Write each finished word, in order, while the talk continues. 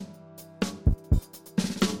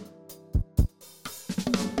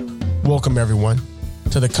Welcome, everyone,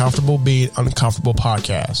 to the Comfortable Being Uncomfortable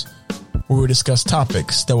podcast, where we discuss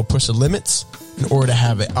topics that will push the limits in order to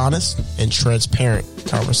have an honest and transparent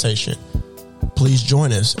conversation. Please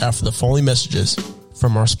join us after the following messages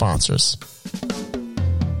from our sponsors.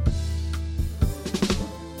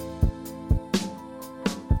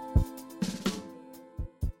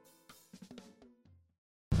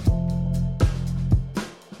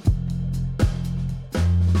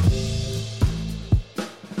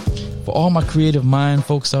 For all my creative mind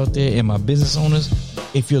folks out there and my business owners,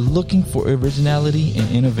 if you're looking for originality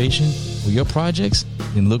and innovation for your projects,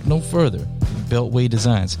 then look no further than Beltway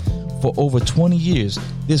Designs. For over 20 years,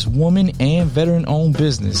 this woman and veteran-owned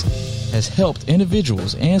business has helped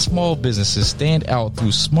individuals and small businesses stand out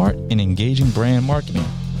through smart and engaging brand marketing.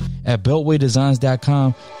 At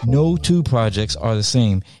BeltwayDesigns.com, no two projects are the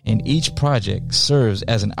same, and each project serves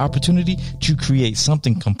as an opportunity to create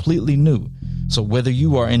something completely new. So whether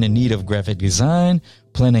you are in the need of graphic design,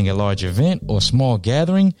 planning a large event, or small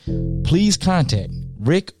gathering, please contact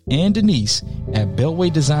Rick and Denise at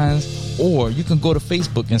Beltway Designs, or you can go to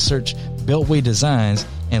Facebook and search Beltway Designs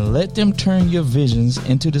and let them turn your visions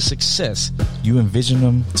into the success you envision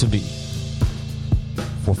them to be.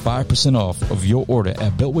 For 5% off of your order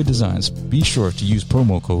at Beltway Designs, be sure to use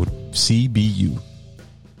promo code CBU.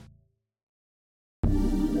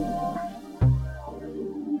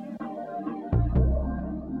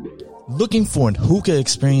 Looking for a hookah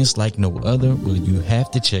experience like no other? Well, you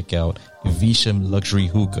have to check out Evisha Luxury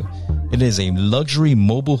Hookah. It is a luxury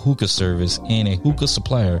mobile hookah service and a hookah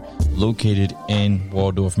supplier located in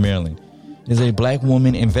Waldorf, Maryland. It is a black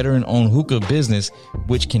woman and veteran-owned hookah business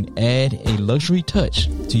which can add a luxury touch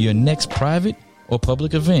to your next private or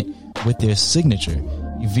public event with their signature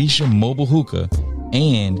Evisha Mobile Hookah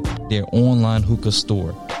and their online hookah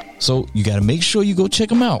store. So you got to make sure you go check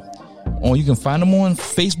them out. Or you can find them on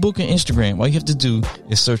Facebook and Instagram. All you have to do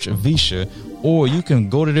is search Evisha, or you can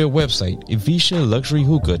go to their website,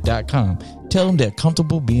 EvishaLuxuryHookah.com. Tell them that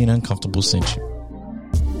Comfortable Being Uncomfortable sent you.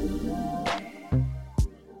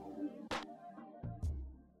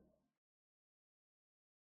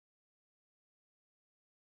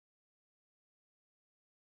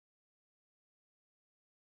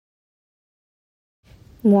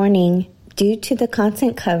 Warning. Due to the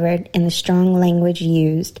content covered and the strong language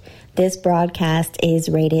used, this broadcast is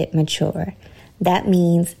rated mature. That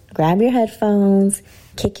means grab your headphones,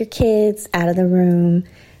 kick your kids out of the room,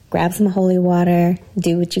 grab some holy water,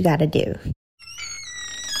 do what you gotta do.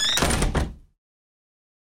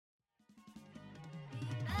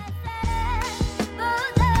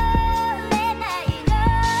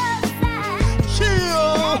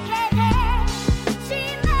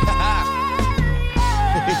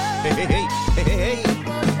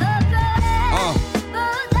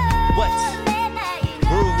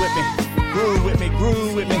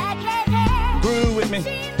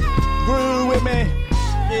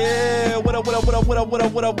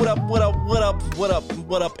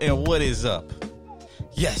 What up, and what is up?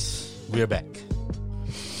 Yes, we're back.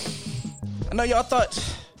 I know y'all thought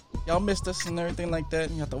y'all missed us and everything like that,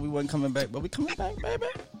 and y'all thought we wasn't coming back, but we coming back, baby.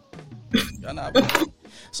 Y'all not back.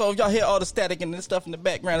 So if y'all hear all the static and this stuff in the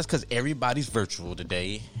background, it's because everybody's virtual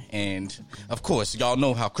today. And of course, y'all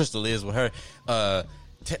know how Crystal is with her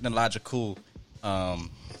technological my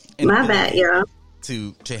bad, y'all.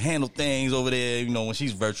 To handle things over there, you know, when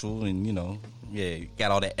she's virtual and, you know, yeah,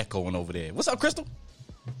 got all that echoing over there. What's up, Crystal?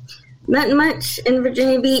 Not much in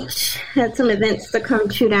Virginia Beach. Had some events to come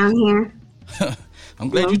to down here. I'm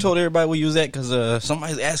glad you told everybody where you was at, because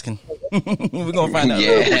somebody's asking. We're gonna find out.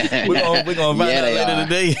 Yeah. We're gonna find out later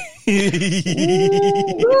today.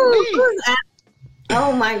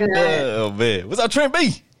 Oh my god. Oh man, what's up, Trent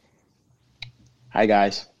B? Hi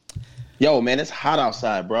guys. Yo, man, it's hot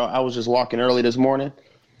outside, bro. I was just walking early this morning.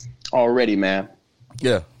 Already, man.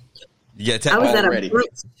 Yeah. Yeah. I was at a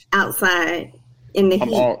brunch outside in the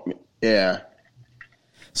heat. Yeah.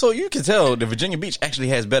 So you can tell that Virginia Beach actually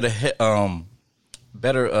has better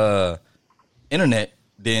internet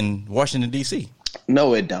than Washington D.C.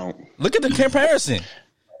 No, it don't. Look at the comparison.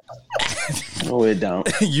 No, it don't.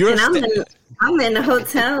 I'm in the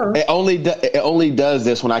hotel. It only does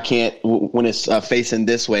this when I can't, when it's facing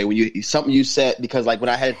this way. When you something you said, because like when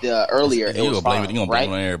I had earlier, it was fine, you gonna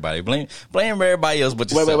blame it on everybody. Blame everybody else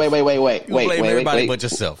but yourself. Wait. Blame everybody but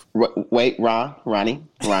yourself. Wait, Ronnie.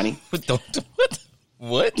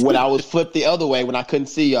 What? When I was flipped the other way, when I couldn't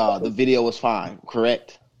see y'all, the video was fine.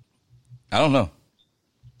 Correct? I don't know.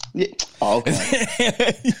 Yeah. Oh,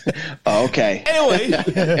 okay. Okay. Anyway.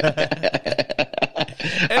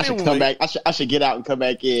 I should come back. I should get out and come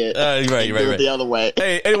back in. Right. The other way.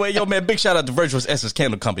 Hey, anyway, yo, man, big shout out to Virtuous Essence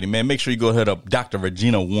Candle Company, man. Make sure you go hit up Dr.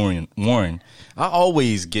 Regina Warren. I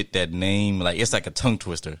always get that name like it's like a tongue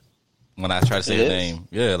twister when I try to say the name.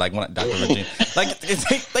 Yeah, like when Dr. Regina. Like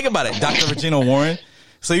think about it, Dr. Regina Warren.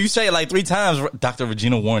 So you say it like 3 times, Dr.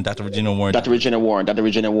 Regina Warren, Dr. Regina Warren, Dr. Regina Warren, Dr.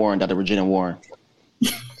 Regina Warren, Dr. Regina Warren.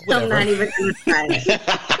 I'm not even going to try it.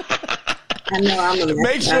 I know I'm gonna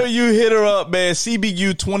Make sure you hit her up, man.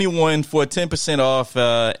 CBU21 for 10% off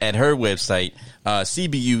at her website.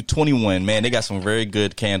 CBU21, man. They got some very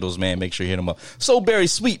good candles, man. Make sure you hit them up. So Berry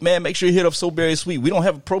Sweet, man. Make sure you hit up So Berry Sweet. We don't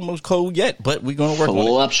have a promo code yet, but we're going to work on it.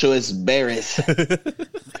 Voluptuous berries.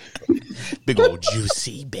 Big old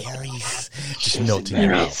juicy berries. Just melting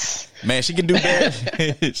your mouth. Man, she can do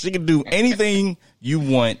berries. She can do anything you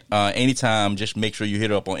want anytime. Just make sure you hit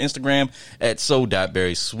her up on Instagram at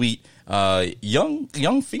so.berrysweet.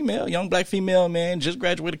 Young female, young black female, man, just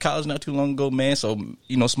graduated college not too long ago, man. So,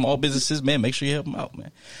 small businesses, man, make sure you help them out,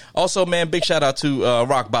 man. Also, man, big shout out to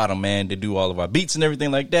Rock Bottom, man. They do all of our beats and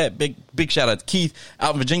everything like that. Big shout out to Keith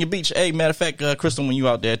out in Virginia Beach. Hey, matter of fact, Crystal, when you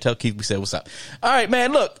out there, tell Keith we said what's up. All right,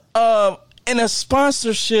 man, look, in a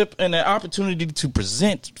sponsorship and an opportunity to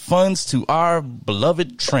present funds to our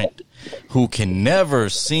beloved Trent, who can never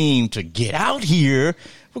seem to get out here,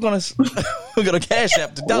 we're gonna cash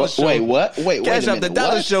app the dollar show. Wait, what? Cash app the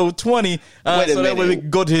dollar show 20, so that way we can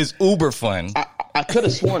go to his Uber fund. I could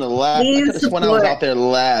have sworn I was out there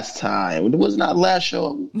last time. It was not last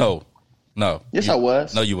show. No. Yes, I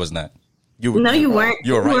was. No, you was not. You weren't.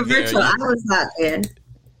 You were right there. Virtual. I was out there.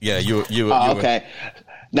 Yeah, you were. Okay.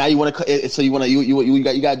 Now you want to? So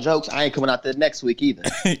you got jokes? I ain't coming out there next week either.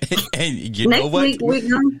 And you know what? Next week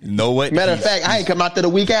know what? Matter of fact, I ain't coming out there the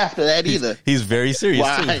week after that either. He's very serious.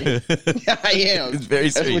 Why? I am. He's very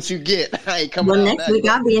serious. That's what you get. I ain't coming. Well, out next week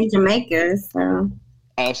I'll be in Jamaica. So.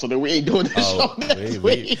 Oh, so then we ain't doing this show next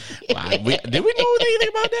week. Did we know anything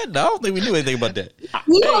about that? No, I don't think we knew anything about that.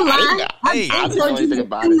 You don't lie. I didn't know anything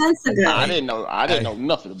about it. I didn't know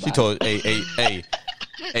nothing about it. She told,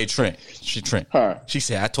 hey, Trent. She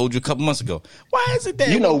said, I told you a couple months ago. Why is it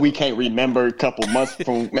that? We can't remember a couple months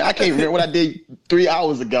from. Man, I can't remember what I did 3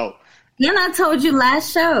 hours ago. Then I told you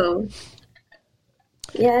last show.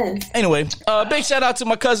 Yes. Anyway, big shout out to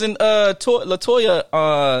my cousin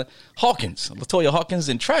Latoya Hawkins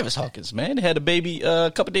and Travis Hawkins, man. They had a baby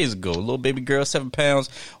a couple days ago. A little baby girl, 7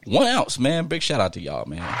 pounds, 1 ounce, man. Big shout out to y'all,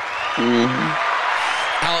 man.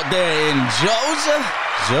 Mm-hmm. Out there in Georgia.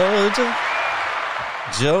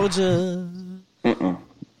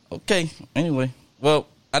 Okay. Anyway, well,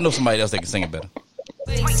 I know somebody else that can sing it better.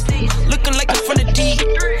 Looking like in front of D.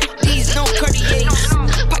 These no Cartiers.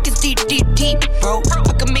 Pockets deep, bro.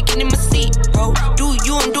 I can make it in my seat, bro. Do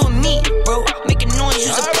you, I'm doing me, bro. Making noise.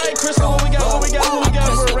 All right, Crystal, what we got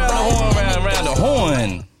for around the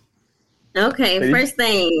horn? Okay, first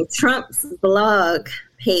thing, Trump's blog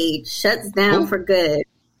page shuts down for good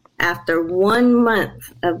after 1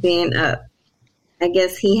 month of being up. I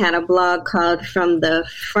guess he had a blog called From the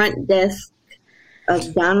Front Desk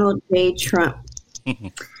of Donald J. Trump.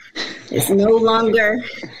 It's no longer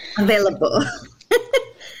available.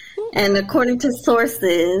 And according to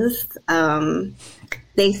sources,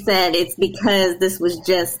 they said it's because this was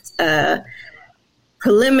just a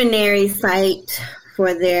preliminary site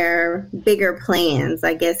for their bigger plans.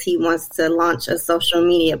 I guess he wants to launch a social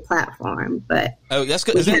media platform. But that's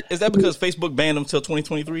good. Is that because Facebook banned him till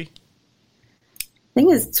 2023? I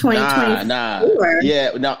think it's 2024. Nah. But he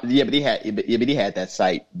had that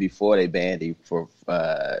site before they banned him for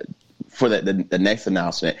the next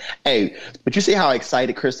announcement. Hey, but you see how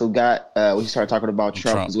excited Crystal got when he started talking about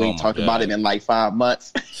Trump? Because we ain't talked about him in like 5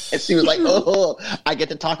 months, and she was like, "Oh, I get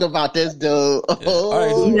to talk about this dude."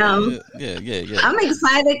 Oh, yeah. I'm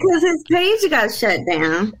excited because his page got shut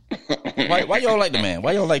down. Why y'all like the man?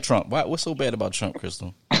 Why y'all like Trump? What's so bad about Trump,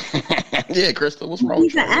 Crystal? Yeah, Crystal, what's wrong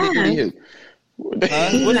with Trump?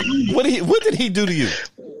 What did he do to you?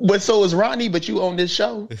 But so is Ronnie, but you own this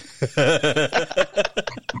show.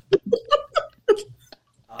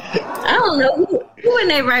 I don't know who in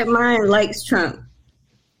their right mind likes Trump.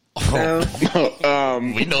 So.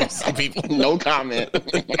 We know some people. No comment.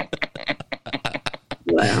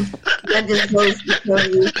 Well, that just goes to show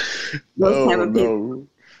you those type of people.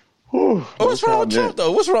 What's wrong with Trump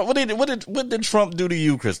though? What's wrong? What did Trump do to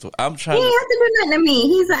you, Crystal? I'm trying. He didn't have to do nothing to me.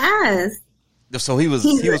 He's an ass. So he was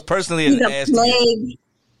personally an ass.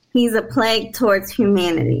 He's a plague towards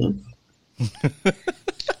humanity.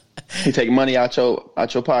 He take money out your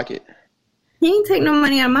pocket. He ain't take no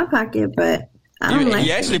money out of my pocket, but I don't like.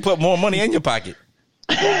 He actually put more money in your pocket.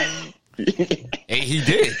 Hey, he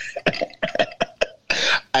did.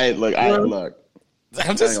 Look.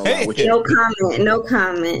 I'm just saying. No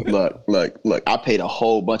comment. Look. I paid a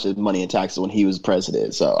whole bunch of money in taxes when he was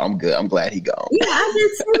president, so I'm good. I'm glad he gone. Yeah, I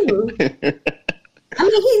did too. I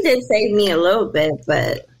mean, he did save me a little bit,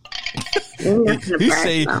 but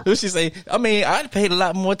she say, I mean, I paid a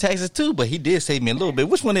lot more taxes too, but he did save me a little bit.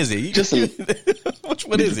 Which one is it? Which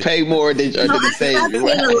one is it? Pay more than did he save I you?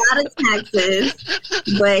 paid a lot of taxes,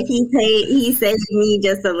 but he saved me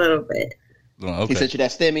just a little bit. Oh, okay. He sent you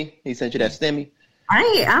that stimmy?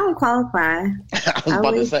 I don't qualify. I was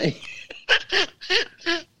about to say.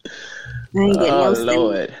 I ain't getting no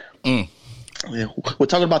Lord. Yeah, we're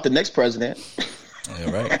talking about the next president.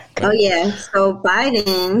 Yeah, right. Oh yeah. So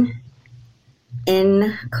Biden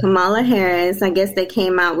and Kamala Harris, I guess they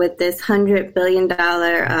came out with this $100 billion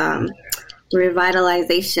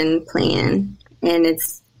revitalization plan, and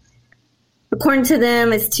it's, according to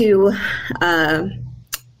them, is to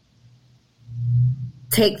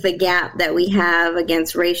take the gap that we have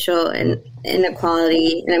against racial and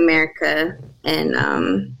inequality in America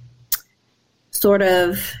and sort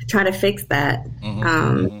of try to fix that.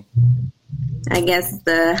 I guess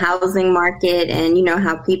the housing market, and you know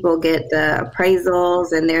how people get the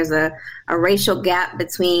appraisals, and there's a racial gap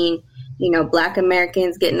between, you know, Black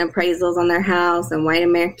Americans getting appraisals on their house and white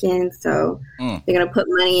Americans. So they're going to put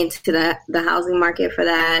money into the housing market for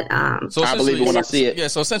that. So I believe it when I see it. Yeah.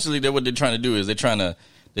 So essentially, what they're trying to do is they're trying to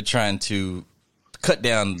cut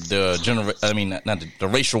down the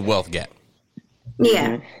racial wealth gap.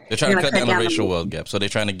 Yeah. They're trying to cut down the racial wealth gap. So they're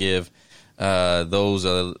trying to give those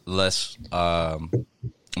less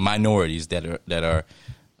minorities that are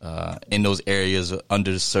in those areas,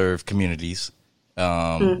 underserved communities,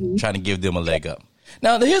 trying to give them a leg up.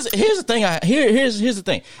 Now, here's the thing. Here's the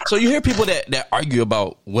thing. So you hear people that argue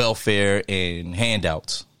about welfare and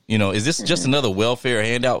handouts. You know, is this just another welfare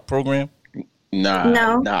handout program?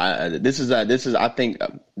 No. This is I think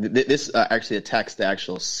this actually attacks the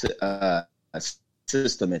actual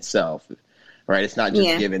system itself. Right, it's not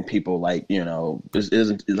just giving people, like, you know, it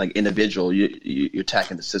isn't like individual. You're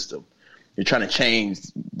attacking the system. You're trying to change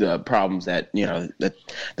the problems that, you know, that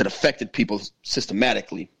affected people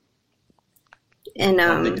systematically. And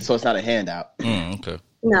so it's not a handout. Okay.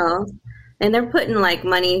 No, and they're putting like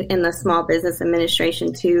money in the Small Business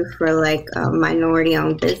Administration too for like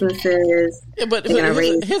minority-owned businesses. Yeah, but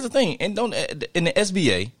here's the thing, and in the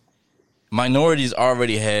SBA, minorities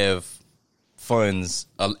already have funds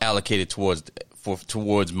allocated towards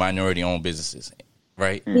minority-owned businesses,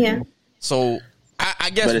 right? Yeah. So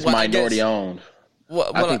I guess, but it's minority-owned.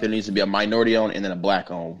 I think there needs to be a minority-owned and then a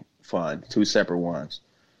black-owned fund, two separate ones.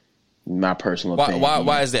 My personal opinion.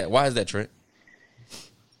 Why is that? Why is that, Trent?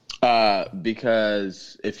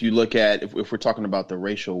 Because if you look at if we're talking about the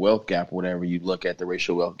racial wealth gap or whatever, you look at the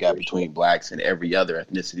racial wealth gap between blacks and every other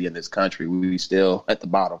ethnicity in this country, we still at the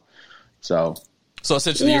bottom. So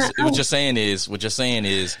essentially, what you're saying is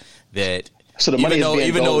that the money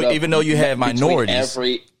even though you have minorities,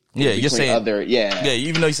 you're saying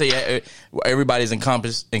even though you say everybody's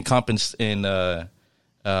encompassed in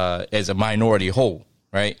as a minority whole,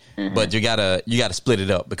 right? Mm-hmm. But you gotta split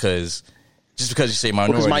it up because just because you say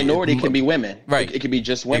minority, because minority can be women, right? It can be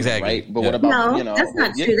just women, exactly. Right? But what about that's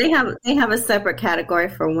not true. They have a separate category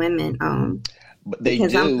for women. But they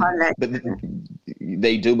do.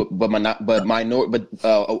 A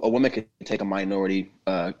woman can take a minority.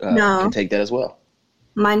 Can take that as well.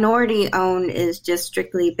 Minority owned is just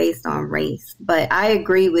strictly based on race. But I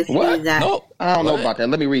agree with you that I don't know about that.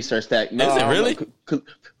 Let me research that. No, is it really?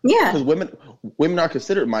 Yeah, because women are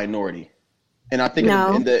considered minority, and I think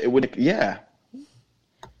well,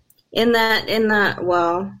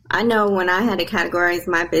 I know when I had to categorize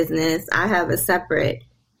my business, I have a separate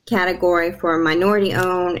category for minority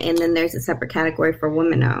owned, and then there's a separate category for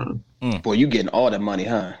women owned. Boy, you getting all that money,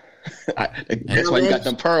 huh? That's why you got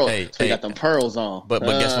them pearls. You got them pearls on. But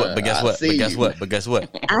guess what? But guess what?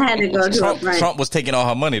 I had to go to Trump was taking all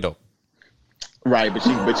her money though. Right, but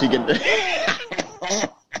she get.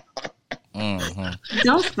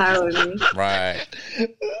 Don't start with me. Right.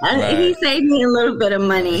 He saved me a little bit of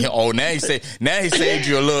money. Oh, now he saved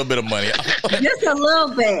you a little bit of money. Just a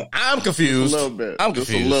little bit. I'm confused. A little bit. I'm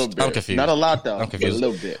confused. Just a little bit. I'm confused. Not a lot though. I'm confused. A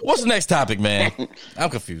little bit. What's the next topic, man? I'm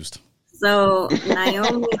confused. So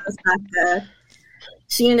Naomi Osaka,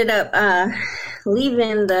 she ended up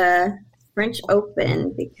leaving the French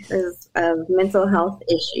Open because of mental health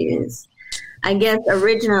issues. I guess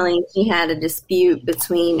originally she had a dispute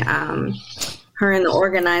between her and the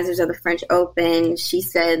organizers of the French Open. She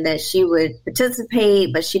said that she would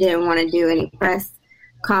participate, but she didn't want to do any press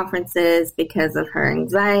conferences because of her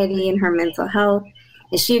anxiety and her mental health.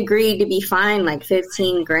 And she agreed to be fined like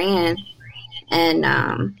 $15,000,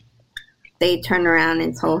 and they turned around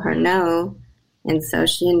and told her no, and so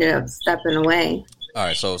she ended up stepping away. All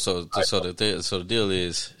right, so the deal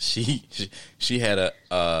is she had a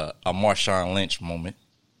Marshawn Lynch moment,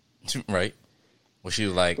 right? Where she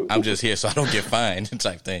was like, "I'm just here so I don't get fined,"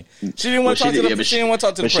 type thing. She didn't want to talk to the. She didn't want to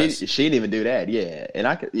talk to the press. She didn't even do that. Yeah, and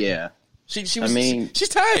I could. Yeah, she was. I mean, she's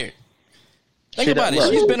tired. Think about it.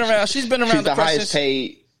 Look, she's been around. She's been around she's the press. Highest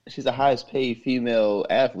paid. She's the highest paid female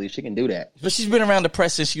athlete. She can do that. But she's been around the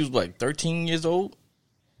press since she was like 13 years old.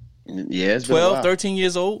 Yeah, it's 12, 13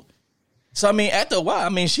 years old. So I mean, after a while, I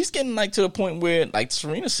mean, she's getting like to the point where like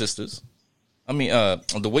Serena's sisters, I mean,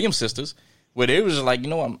 the Williams sisters, where they was like, you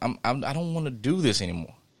know, I don't want to do this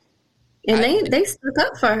anymore. And they stuck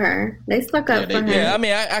up for her. They stuck up for her. Yeah, I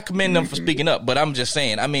mean, I commend them for speaking up, but I'm just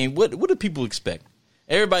saying, I mean, what do people expect?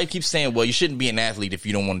 Everybody keeps saying, well, you shouldn't be an athlete if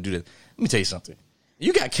you don't want to do this. Let me tell you something.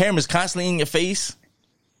 You got cameras constantly in your face,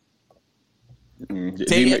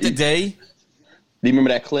 day after day. Do you remember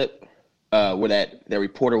that clip? Where that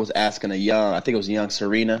reporter was asking I think it was a young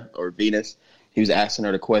Serena or Venus. He was asking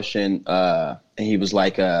her the question, and he was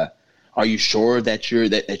like, "Are you sure that you're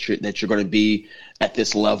going to be at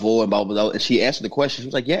this level?" And blah blah blah. And she answered the question. She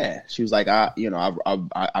was like, "Yeah." She was like, I'm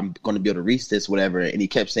going to be able to reach this, whatever." And he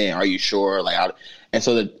kept saying, "Are you sure?" And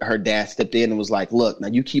so her dad stepped in and was like, "Look, now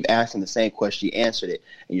you keep asking the same question. She answered it,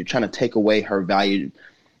 and you're trying to take away her value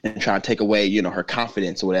and trying to take away, her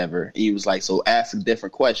confidence or whatever." And he was like, "So ask a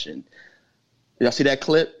different question." Y'all see that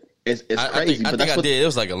clip? It's crazy. I think I did. It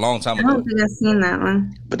was like a long time ago. I don't think I've seen that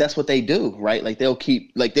one. But that's what they do, right? Like they'll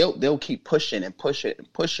keep pushing and pushing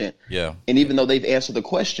and pushing. Yeah. And even though they've answered the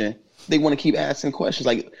question, they want to keep asking questions.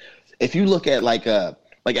 Like if you look at after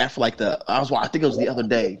I think it was the other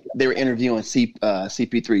day, they were interviewing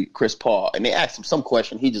CP3, Chris Paul, and they asked him some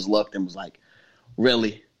question. He just looked and was like,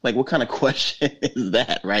 "Really? Like what kind of question is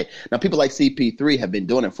that?" Right? Now people like CP3 have been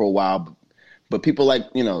doing it for a while. But people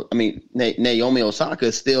like, Naomi Osaka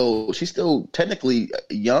she's still technically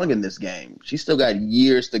young in this game. She's still got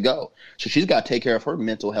years to go. So she's got to take care of her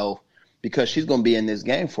mental health because she's going to be in this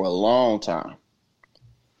game for a long time.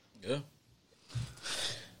 Yeah.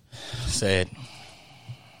 Sad.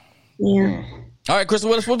 Yeah. All right, Crystal,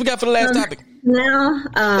 what we got for the last topic? Now,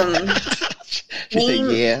 she said,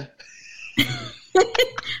 yeah.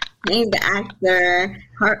 Named actor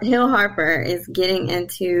Hill Harper is getting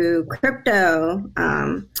into crypto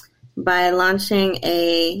by launching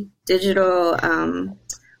a digital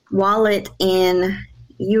wallet in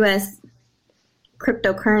U.S.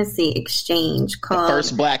 cryptocurrency exchange called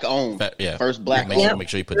First Black owned. First Black owned. Make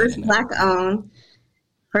sure you put that in there.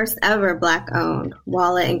 First ever Black owned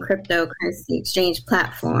wallet and cryptocurrency exchange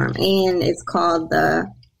platform, and it's called the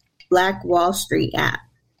Black Wall Street app.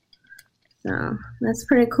 So that's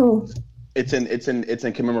pretty cool. It's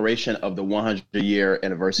in commemoration of the 100-year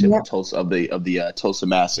anniversary of the Tulsa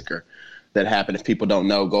massacre that happened. If people don't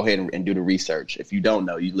know, go ahead and do the research. If you don't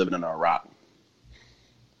know, you're living under a rock.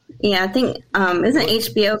 Yeah, I think isn't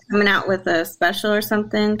HBO coming out with a special or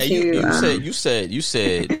something? You said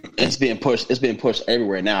it's being pushed. It's being pushed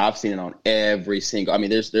everywhere now. I've seen it on every single. I mean,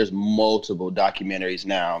 there's multiple documentaries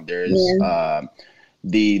now. There's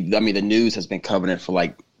the news has been covering it for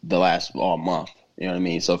like the last month. You know what I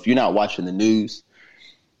mean? So if you're not watching the news,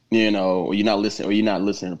 or you're not listening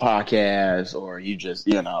to podcasts, or you just,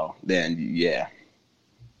 then yeah.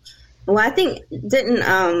 Well, I think didn't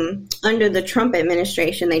under the Trump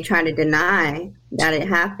administration they tried to deny that it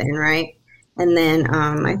happened, right? And then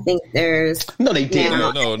I think there's no, they did. No.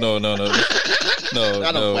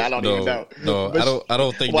 I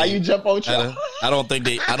don't think. Why you jump on Trump? I don't think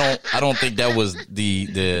that was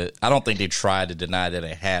the. I don't think they tried to deny that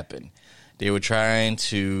it happened. They were trying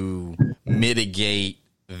to mitigate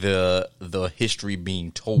the history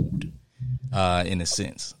being told, in a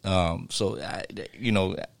sense.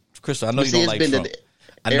 Crystal, I know you don't like Trump.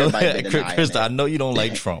 Crystal, I know you don't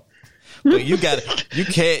like Trump. But you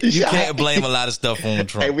can't blame a lot of stuff on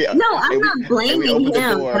Trump. I'm not blaming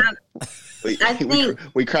him.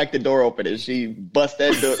 We cracked the door open and she bust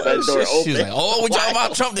that door open. She was like, "Oh, we talking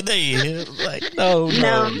about Trump today?" Like, no.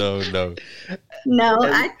 No,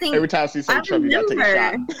 I think every time she says Trump, you gotta take a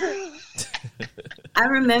shot. I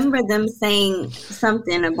remember them saying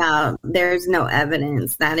something about there's no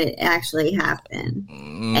evidence that it actually happened.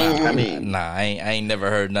 I ain't never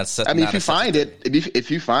heard nothing. I mean, if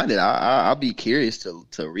you find it, I'll be curious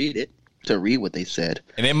to read it. To read what they said.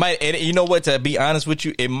 And it might, and you know what, to be honest with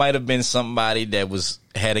you, it might have been somebody that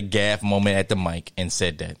had a gaffe moment at the mic and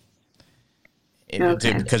said that.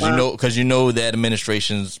 Because you know that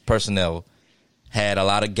administration's personnel had a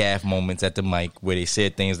lot of gaffe moments at the mic where they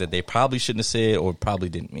said things that they probably shouldn't have said or probably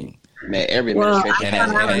didn't mean. Man, every administration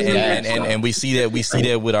and we see that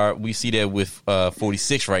with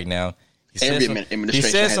 46 right now. He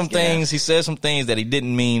said some things that he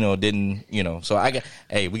didn't mean or didn't, So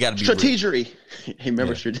we got to be strategery. Hey,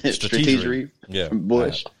 remember strategery? Yeah, from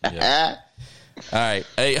Bush. Yeah. All right,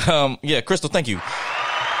 hey, Crystal, thank you.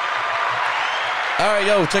 All right,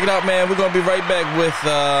 yo, check it out, man. We're gonna be right back with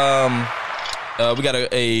we got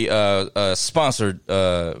a sponsored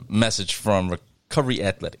message from Recovery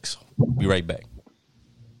Athletics. Be right back.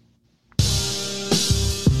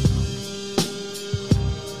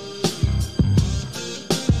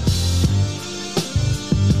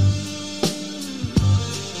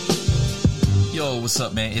 Yo, what's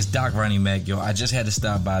up, man? It's Doc Ronnie Mac, yo. I just had to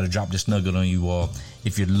stop by to drop this nugget on you all.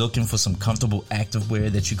 If you're looking for some comfortable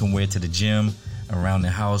activewear that you can wear to the gym, around the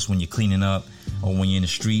house when you're cleaning up, or when you're in the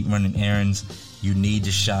street running errands, you need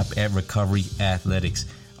to shop at Recovery Athletics.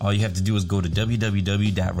 All you have to do is go to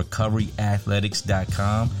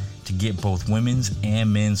www.recoveryathletics.com to get both women's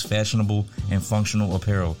and men's fashionable and functional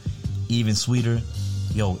apparel. Even sweeter,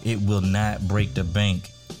 yo, it will not break the bank.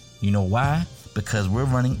 You know why? Because we're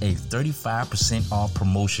running a 35% off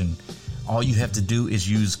promotion. All you have to do is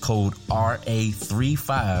use code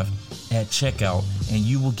RA35 at checkout and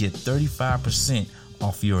you will get 35%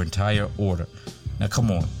 off your entire order. Now come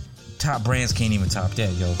on, top brands can't even top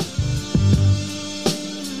that, yo.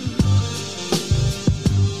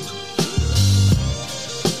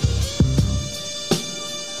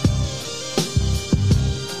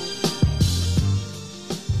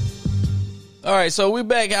 All right, so we're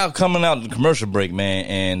back out coming out of the commercial break, man,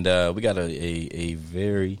 and we got a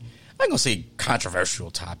very, I'm going to say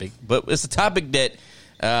controversial topic, but it's a topic that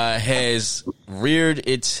has reared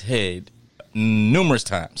its head numerous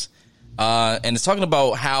times. And it's talking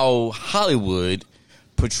about how Hollywood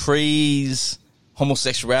portrays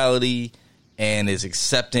homosexuality and its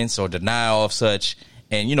acceptance or denial of such.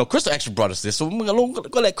 And, Crystal actually brought us this, so we're going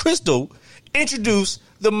to let Crystal introduce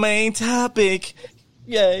the main topic.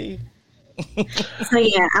 Yay. So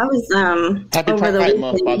yeah, I was Happy Pride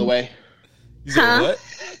Month, by the way. You said what?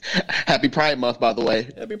 Happy Pride Month, by the way.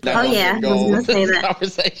 I was gonna say that.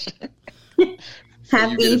 Conversation.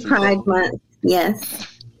 Happy Pride Month, yes.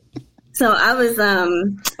 So I was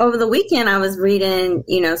over the weekend. I was reading,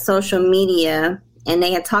 social media, and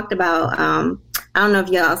they had talked about. I don't know if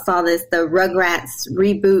y'all saw this, the Rugrats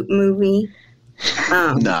reboot movie.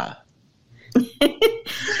 Nah.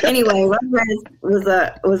 Anyway, Rugrats was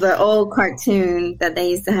an old cartoon that they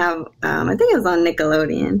used to have. I think it was on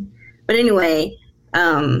Nickelodeon. But anyway,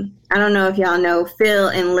 I don't know if y'all know Phil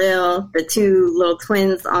and Lil, the two little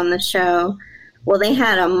twins on the show. Well, they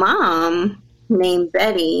had a mom named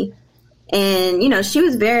Betty, and she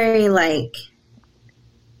was very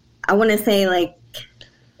I want to say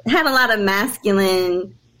had a lot of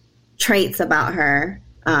masculine traits about her.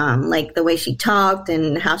 Like the way she talked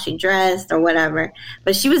and how she dressed or whatever.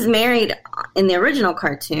 But she was married in the original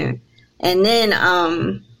cartoon. And then,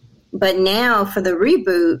 but now for the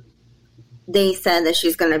reboot, they said that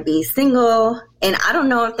she's going to be single. And I don't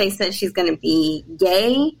know if they said she's going to be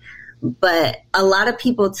gay, but a lot of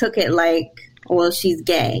people took it well, she's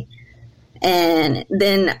gay. And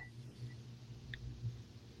then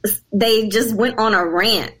they just went on a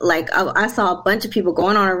rant. I saw a bunch of people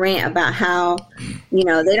going on a rant about how, they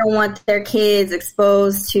don't want their kids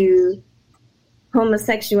exposed to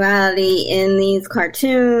homosexuality in these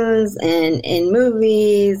cartoons and in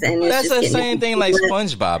movies. And that's the same thing like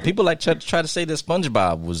SpongeBob. People try to say that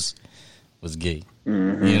SpongeBob was gay.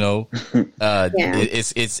 Mm-hmm.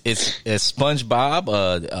 It's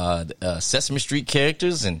SpongeBob, Sesame Street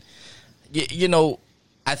characters, and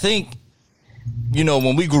I think.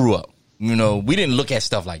 When we grew up, we didn't look at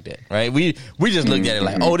stuff like that, right? We just looked at it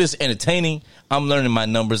like, oh, this is entertaining. I'm learning my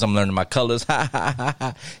numbers. I'm learning my colors. Ha, ha, ha,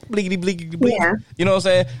 ha. Blickety, blickety, blick. Yeah. You know what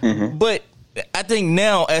I'm saying? Mm-hmm. But I think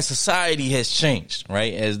now as society has changed,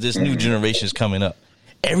 right, as this new generation is coming up,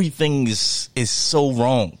 everything is so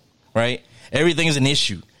wrong, right? Everything is an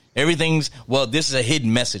issue. Everything's, this is a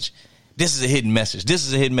hidden message. This is a hidden message. This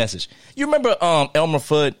is a hidden message. You remember Elmer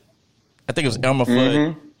Fudd? I think it was Elmer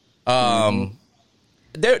Fudd.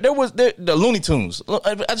 There was the Looney Tunes.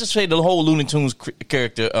 I just say the whole Looney Tunes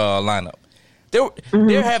character lineup.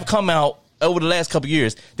 There have come out over the last couple of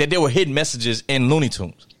years that there were hidden messages in Looney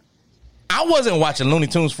Tunes. I wasn't watching Looney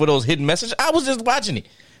Tunes for those hidden messages. I was just watching it.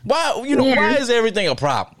 Why? Why is everything a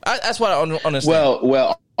problem? That's what I don't understand.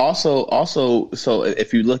 Well. Also, so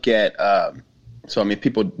if you look at So, I mean,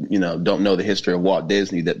 people, don't know the history of Walt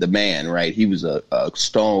Disney, the man, right? He was a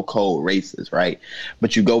stone cold racist, right?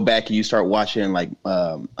 But you go back and you start watching like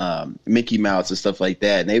Mickey Mouse and stuff like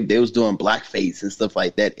that. And they was doing blackface and stuff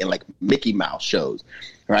like that in like Mickey Mouse shows,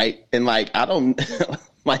 right? And like, I don't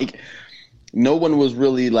like, no one was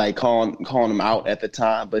really like calling them out at the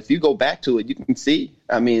time. But if you go back to it, you can see.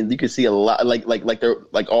 I mean, you can see a lot. Like they're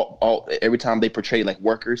like all every time they portray like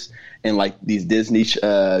workers in like these Disney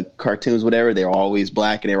cartoons, whatever. They're always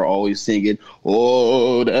black and they were always singing,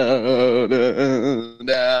 "Oh, da, da,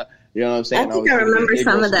 da." You know what I'm saying? I think I remember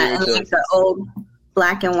some of that in like the old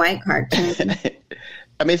black and white cartoons.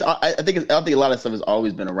 I mean, I think a lot of stuff has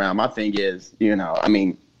always been around. My thing is, I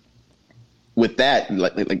mean, with that,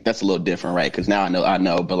 like that's a little different, right? Because now I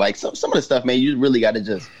know, but like some of the stuff, man, you really got to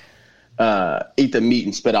just eat the meat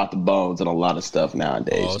and spit out the bones and a lot of stuff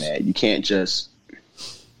nowadays, man. You can't just,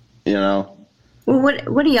 Well,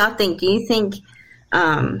 what do y'all think? Do you think?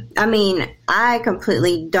 I mean, I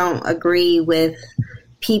completely don't agree with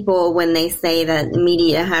people when they say that the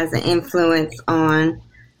media has an influence on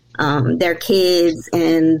their kids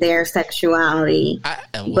and their sexuality.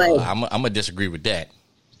 I'm gonna disagree with that.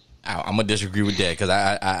 I'm gonna disagree with that because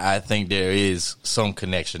I think there is some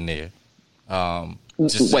connection there.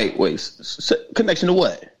 Wait, connection to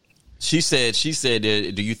what? She said.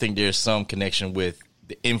 Do you think there's some connection with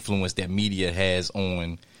the influence that media has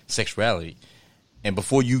on sexuality? And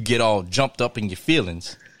before you get all jumped up in your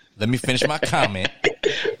feelings, let me finish my comment.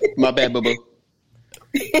 My bad, boo boo.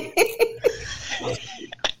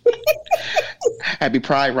 Happy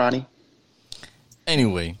Pride, Ronnie.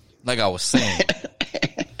 Anyway, like I was saying.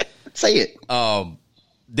 Say it.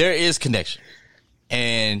 There is connection.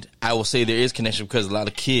 And I will say there is connection because a lot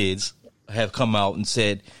of kids have come out and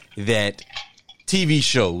said that TV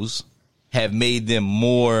shows have made them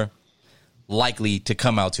more likely to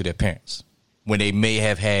come out to their parents when they may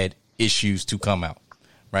have had issues to come out,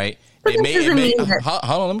 right? But Hold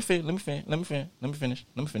on, let me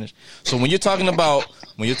finish. So when you're talking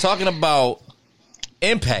about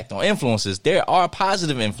impact on influences, there are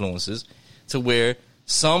positive influences to where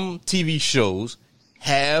some TV shows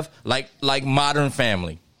have like Modern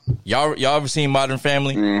Family. Y'all ever seen Modern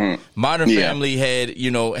Family? Mm-hmm. Modern Family had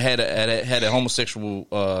a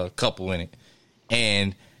homosexual couple in it,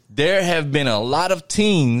 and there have been a lot of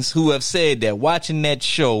teens who have said that watching that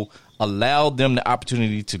show allowed them the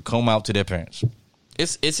opportunity to come out to their parents.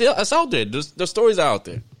 It's out there. The stories are out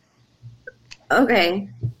there. Okay,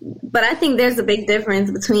 but I think there's a big difference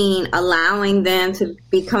between allowing them to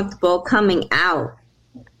be comfortable coming out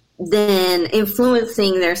than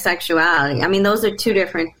influencing their sexuality. I mean, those are two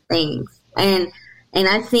different things. And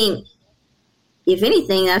I think, if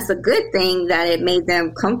anything, that's a good thing that it made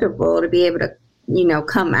them comfortable to be able to,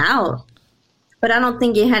 come out. But I don't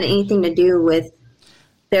think it had anything to do with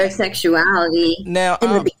their sexuality. Now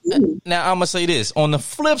I'm going to say this. On the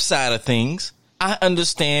flip side of things, I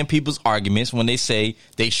understand people's arguments when they say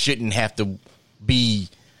they shouldn't have to be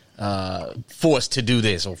forced to do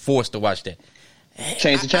this or forced to watch that.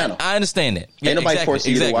 Change the channel. I understand that. Ain't nobody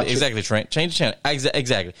forcing you to watch it. Exactly, Trent. Change the channel.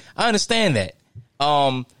 Exactly. I understand that.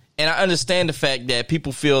 And I understand the fact that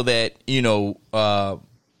people feel that,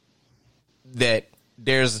 that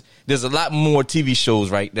there's a lot more TV shows,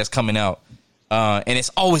 right, that's coming out. And it's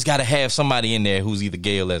always got to have somebody in there who's either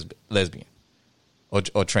gay or lesbian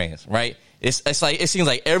or trans, right? It's like, it seems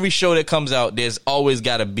like every show that comes out, there's always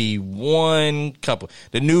got to be one couple.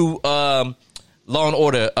 The new Law and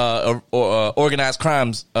Order or Organized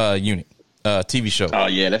Crimes Unit TV show. Oh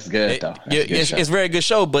yeah, that's good though. It's a very good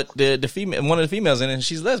show, but the female, one of the females in it,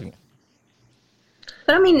 she's lesbian.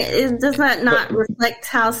 But I mean, does that not reflect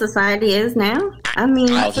how society is now? I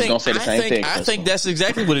mean, I was just gonna say the same thing. I think that's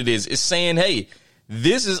exactly what it is. It's saying, hey,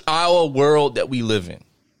 this is our world that we live in,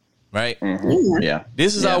 right? Mm-hmm. Yeah,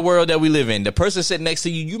 this is our world that we live in. The person sitting next to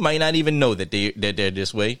you, you might not even know that they're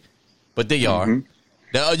this way, but they are.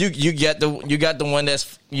 You got the one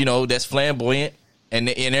that's that's flamboyant, and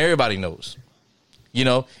everybody knows.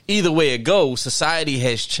 Either way it goes, society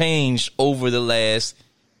has changed over the last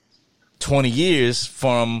 20 years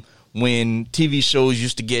from when TV shows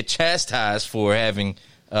used to get chastised for having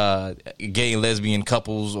gay and lesbian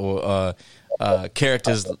couples or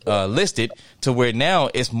characters listed to where now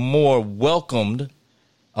it's more welcomed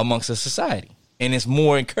amongst the society and it's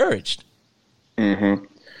more encouraged. Mm-hmm.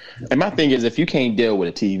 And my thing is, if you can't deal with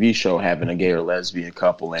a TV show having a gay or lesbian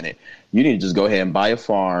couple in it, you need to just go ahead and buy a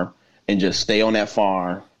farm and just stay on that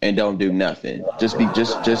farm and don't do nothing. Just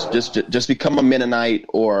become a Mennonite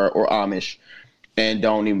or Amish and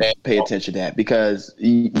don't even pay attention to that, because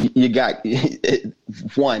you got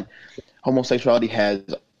one, homosexuality has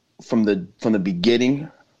from the beginning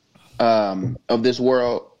of this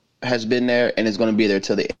world has been there, and it's going to be there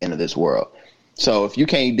till the end of this world. So if you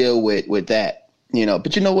can't deal with that,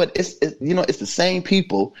 but you know what? It's the same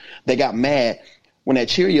people that got mad when that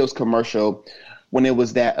Cheerios commercial, when it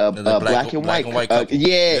was that black and white couple.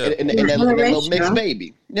 And that little mixed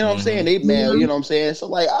baby. You know what I'm saying? They mad. You know what I'm saying? So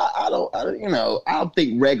like, I don't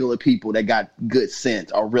think regular people that got good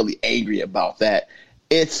sense are really angry about that.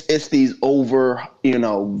 It's these over,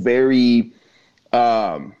 very,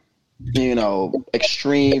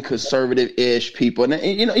 extreme conservative-ish people.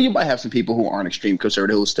 And you might have some people who aren't extreme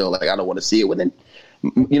conservative who still like, I don't want to see it. Well, then,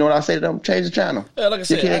 you know what I say to them? Change the channel. Yeah, like I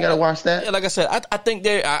said, you ain't got to watch that. Yeah, like I said, I think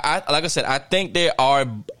I think there are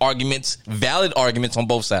valid arguments on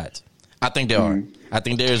both sides. I think there are. I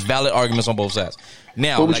think there's valid arguments on both sides.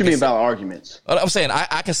 Now, what you mean valid arguments? I'm saying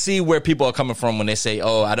I can see where people are coming from when they say,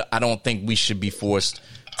 "Oh, I don't think we should be forced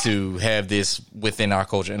to have this within our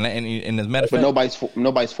culture." And as a matter of fact, but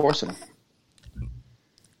nobody's forcing them.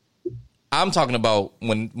 I'm talking about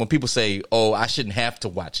when people say, "Oh, I shouldn't have to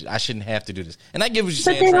watch it. I shouldn't have to do this." And I get what you're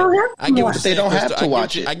saying. They don't have to I get what you're watch saying. They don't have to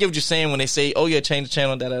watch it. I get what you're saying when they say, "Oh yeah, change the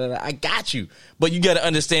channel." Da, da, da, da. I got you, but you got to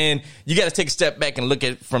understand. You got to take a step back and look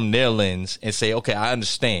at it from their lens and say, "Okay, I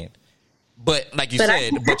understand." But like you said,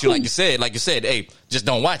 hey, just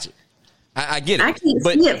don't watch it. I get it. I can't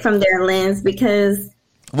see it from their lens because.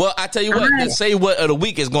 Well, I tell you what. The Say What of the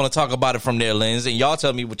Week is going to talk about it from their lens, and y'all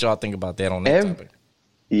tell me what y'all think about that on that topic.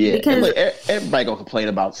 Yeah, because look, everybody gonna complain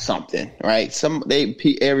about something, right?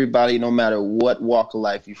 Everybody, no matter what walk of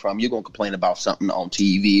life you're from, you're gonna complain about something on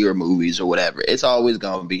TV or movies or whatever. It's always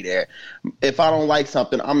gonna be there. If I don't like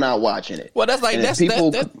something, I'm not watching it. Well, that's like that's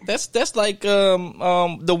like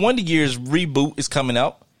the Wonder Years reboot is coming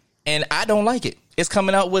out, and I don't like it. It's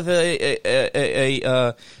coming out with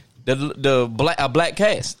a black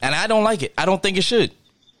cast, and I don't like it. I don't think it should.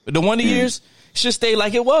 The Wonder Years should stay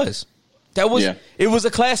like it was. It was a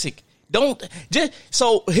classic.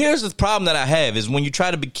 So here's the problem that I have is when you try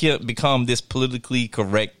to become this politically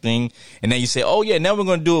correct thing, and then you say, "Oh yeah, now we're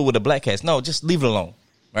going to do it with a black cast." No, just leave it alone,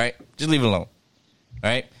 right? Just leave it alone,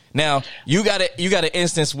 right? Now you got an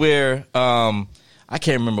instance where I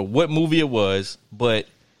can't remember what movie it was, but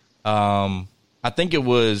I think it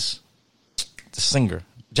was the singer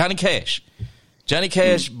Johnny Cash. Johnny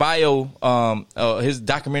Cash his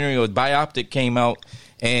documentary or biopic came out,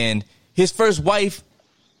 and his first wife,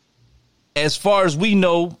 as far as we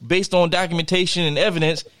know, based on documentation and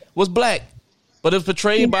evidence, was black, but it was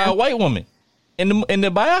portrayed by a white woman in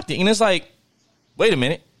the biopic. And it's like, wait a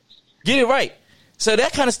minute, get it right. So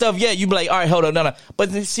that kind of stuff, yeah, you be like, all right, hold on, no.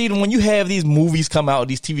 But see, when you have these movies come out,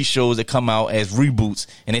 these TV shows that come out as reboots,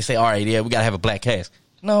 and they say, all right, yeah, we gotta have a black cast.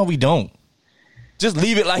 No, we don't. Just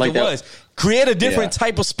leave it like it was. Create a different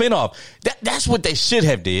type of spinoff. That's what they should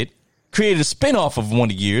have did. Created a spinoff of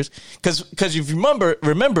Wonder Years, because if you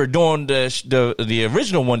remember during the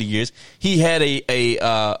original Wonder Years, he had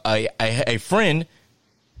a friend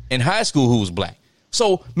in high school who was black.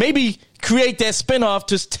 So maybe create that spinoff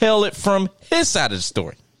to tell it from his side of the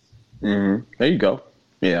story. Mm-hmm. There you go.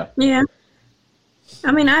 Yeah. Yeah.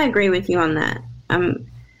 I mean, I agree with you on that. I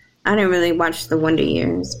didn't really watch the Wonder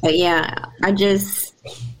Years, but yeah, I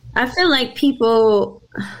feel like people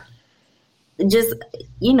just,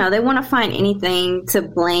 they want to find anything to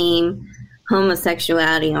blame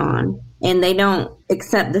homosexuality on. And they don't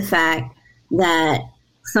accept the fact that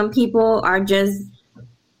some people are just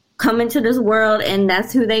coming to this world and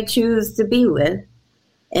that's who they choose to be with.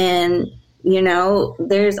 And,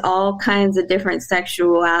 there's all kinds of different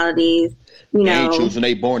sexualities. They ain't choosing.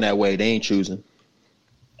 They born that way. They ain't choosing.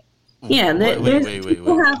 Yeah.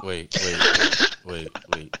 Wait.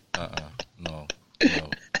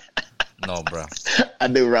 No, bro. I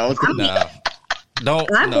knew wrong. No.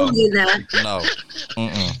 Don't. I believe that. No.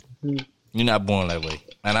 You're not born that way.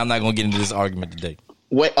 And I'm not going to get into this argument today.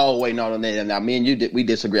 Wait. No. Me and you we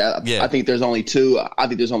disagree. I think there's only two.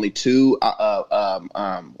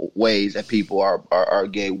 Ways that people are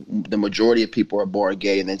gay. The majority of people are born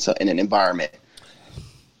gay, and then in an environment.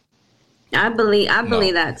 I believe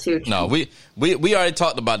that too. No, we already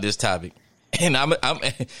talked about this topic, and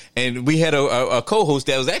and we had a co-host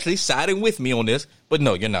that was actually siding with me on this. But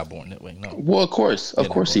no, you're not born that way. No. Well, of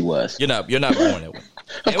course he was. You're not born that way.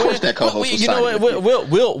 Of course, that co-host. You know what?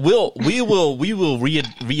 We will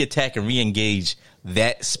reattack and reengage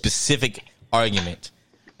that specific argument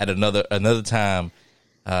at another time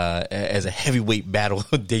as a heevyweight battle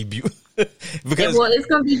debut. Because it's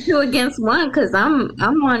going to be 2 against 1 because I'm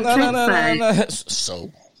on Trent's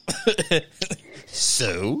side.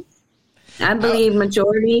 So I believe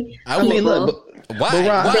majority. I mean, look.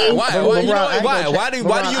 Why? Why do you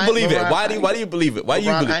believe it? Why do you believe it? Why do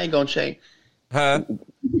you believe it? I ain't gonna change. Huh?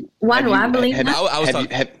 Why do I believe that?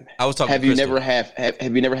 I was talking. Have you never have?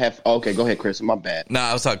 Okay, go ahead, Chris. My bad. Nah,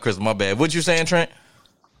 I was talking Chris. My bad. What you saying, Trent?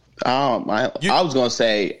 I was gonna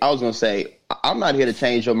say, I'm not here to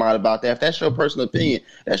change your mind about that. If that's your personal opinion,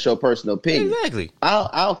 that's your personal opinion. Exactly.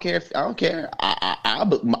 I don't care. I don't care.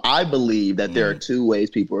 I believe that there are two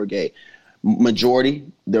ways people are gay. Majority,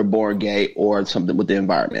 they're born gay, or something with the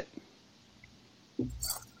environment.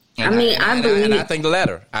 I believe. I think the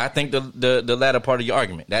latter. I think the latter part of your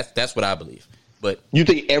argument. That's what I believe. But you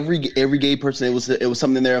think every gay person it was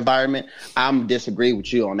something in their environment? I'm disagree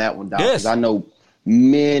with you on that one, Doc. Because I know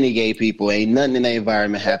many gay people, ain't nothing in their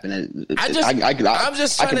environment happening. I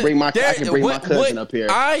can bring my cousin up here.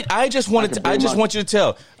 I just want you to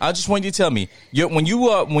tell me when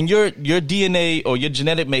your DNA or your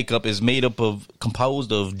genetic makeup is made up of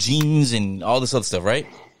composed of genes and all this other stuff, right?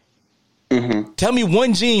 Mm-hmm. Tell me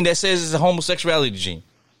one gene that says it's a homosexuality gene.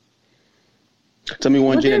 Tell me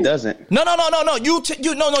one gene that doesn't. No. I'm not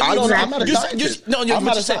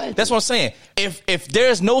a scientist. That's what I'm saying. If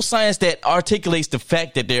there's no science that articulates the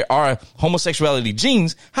fact that there are homosexuality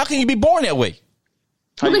genes, how can you be born that way?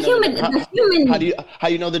 How do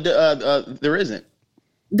you know that there isn't?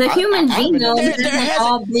 The human genome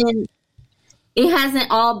hasn't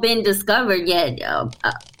all been discovered yet.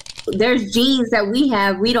 There's genes that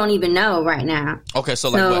we don't even know right now. Okay,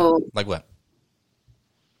 so what? Like what?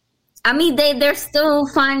 I mean, they're still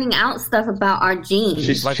finding out stuff about our genes.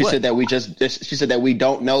 She said that we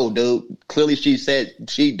don't know, dude. Clearly, she said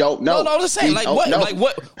she don't know. No, I'm just saying, what? Here's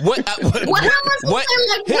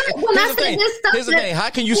the thing. How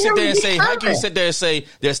can you sit there and say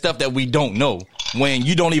there's stuff that we don't know when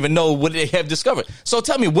you don't even know what they have discovered? So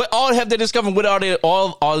tell me, what all have they discovered? What are they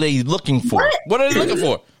looking for? What are they looking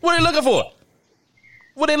for? What are they looking for?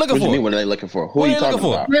 What are they looking for? What do you mean? What are they looking for? Who are you talking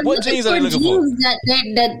about? What genes are they looking for?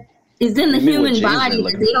 That is in the human body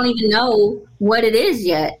that they don't even know what it is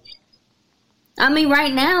yet. I mean,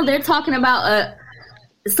 right now they're talking about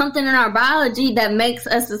something in our biology that makes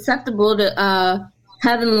us susceptible to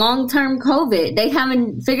having long-term COVID. They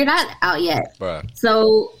haven't figured that out yet. Right.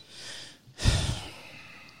 So,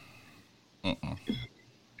 and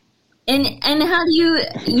how do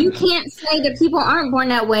you can't say that people aren't born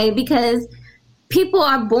that way because people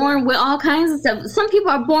are born with all kinds of stuff. Some people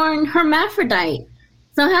are born hermaphrodite.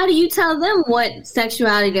 So how do you tell them what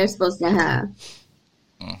sexuality they're supposed to have?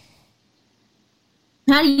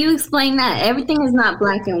 How do you explain that? Everything is not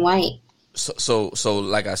black and white. So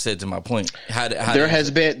like I said to my point, there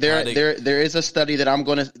is a study that I'm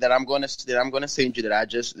gonna send you that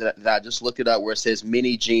I just looked it up where it says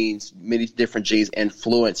many different genes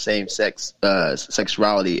influence same sex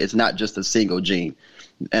sexuality. It's not just a single gene.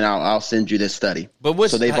 And I'll send you this study. But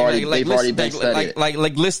what's, so they've already been studied. Like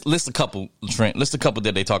list a couple, Trent. List a couple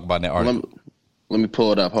that they talk about in that article. Let me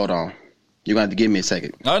pull it up. Hold on. You're going to have to give me a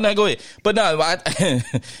second. Oh, no, go ahead. But no,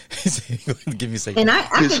 give me a second. And I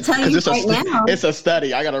can tell you right now. It's a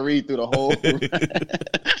study. I got to read through the whole.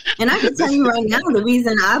 And I can tell you right now, the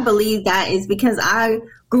reason I believe that is because I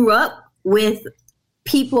grew up with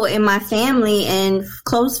people in my family and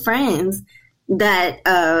close friends that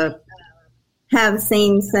have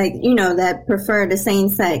same sex, that prefer the same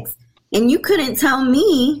sex. And you couldn't tell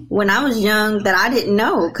me when I was young that I didn't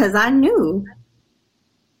know because I knew.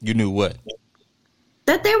 You knew what?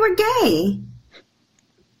 That they were gay.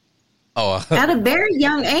 Oh. At a very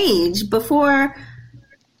young age, before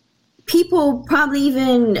people probably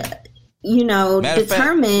even,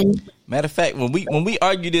 determine. Matter of fact, when we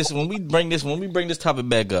argue this, when we bring this topic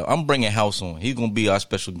back up, I'm bringing House on. He's gonna be our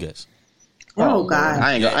special guest. Oh God!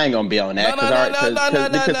 I ain't gonna be on that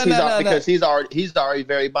because he's already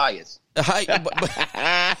very biased.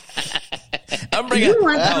 I'm bringing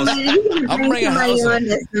House on.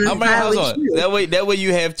 That way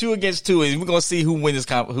you have 2 against 2, and we're gonna see who win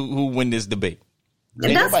this debate.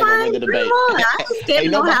 That's fine.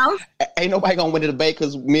 Ain't nobody gonna win the debate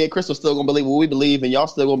because me and Chris are still gonna believe what we believe, and y'all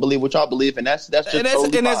still gonna believe what y'all believe, and that's just the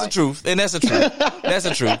truth. And that's the truth. That's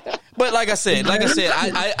the truth. But like I said,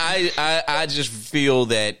 I just feel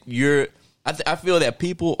that I feel that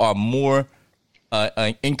people are more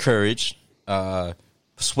encouraged,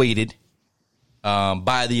 persuaded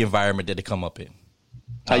by the environment that they come up in.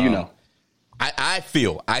 How you know? I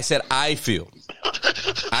feel. I said I feel.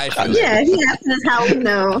 Yeah, that's how we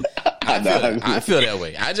know. I feel that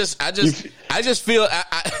way. I just feel. I just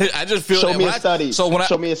feel. Show me a study. Show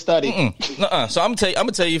me a study. So I'm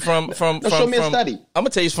gonna tell you from show me a study. I'm gonna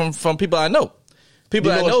tell you from people I know.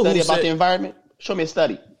 People I know study who about said, the environment. Show me a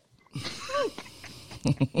study.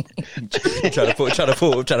 try to pull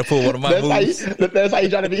one of my moves. That's how you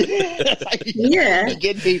try to be.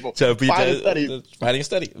 Get people. Fighting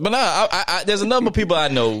study. But there's a number of people I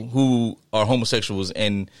know who are homosexuals,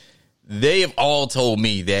 and they have all told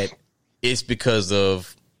me that it's because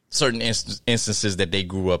of certain instances that they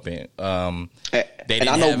grew up in. I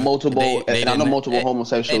know multiple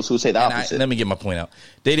homosexuals who say the opposite. Let me get my point out.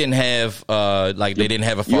 They didn't have they didn't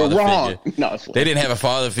have a father figure. No, they didn't have a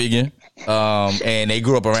father figure, and they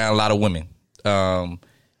grew up around a lot of women. If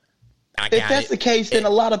that's the case, then a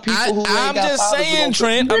lot of people who I'm just saying,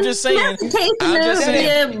 Trent. I'm just saying.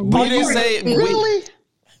 We didn't say really.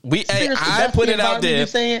 I put it out there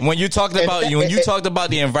when you talked about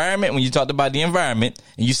the environment. When you talked about the environment,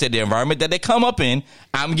 and you said the environment that they come up in,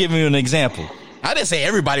 I'm giving you an example. I didn't say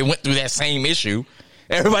everybody went through that same issue.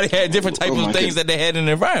 Everybody had different types of things that they had in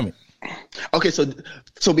the environment. Okay, so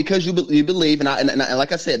because you believe, and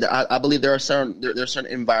like I said, I believe there are certain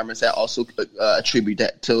environments that also attribute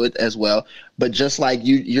that to it as well. But just like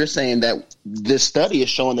you're saying that this study is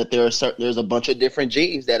showing that there's a bunch of different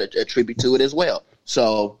genes that attribute to it as well.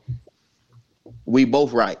 So we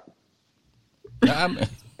both right. I'm like,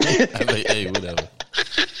 hey, whatever.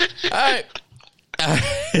 All right. All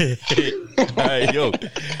right, yo,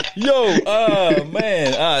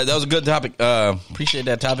 man, that was a good topic. Appreciate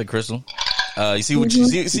that topic, Crystal. You see what you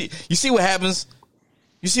see what happens.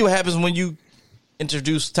 You see what happens when you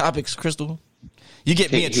introduce topics, Crystal. You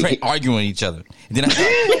get me and Trent arguing with each other. And then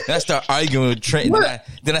I start arguing with Trent. And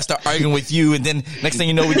then I start arguing with you. And then next thing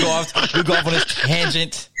you know, we go off on this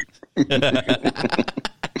tangent. That's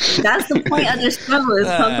the point of the struggle. Is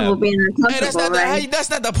comfortable being uncomfortable, right?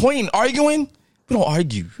 That's not the point in arguing. We don't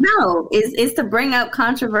argue. No, it's to bring up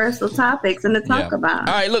controversial topics and to talk about.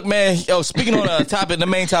 All right, look, man. Yo, speaking on the topic, the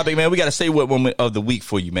main topic, man, we got to say what woman of the week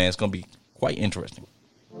for you, man. It's gonna be quite interesting.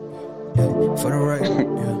 For the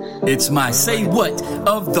right, it's my say what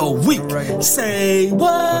of the week. Say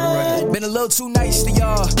what? Been a little too nice to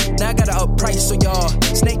y'all. Now I gotta up price for y'all.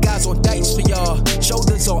 Snake eyes on dice for y'all.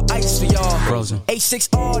 Shoulders on ice for y'all. Frozen. A6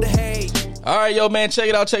 all the hay. All right, yo, man, check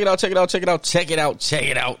it out. All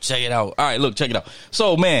right, look, check it out.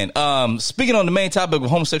 So, man, speaking on the main topic of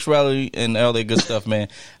homosexuality and all that good stuff, man.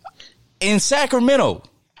 In Sacramento,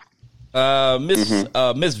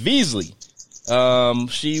 Miss Beasley.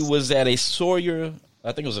 She was at a Sawyer,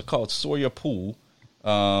 I think it was called Sawyer Pool,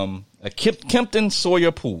 a Kempton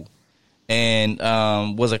Sawyer Pool, and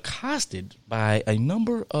was accosted by a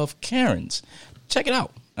number of Karens. Check it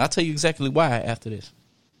out. I'll tell you exactly why after this.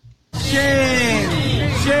 Shame!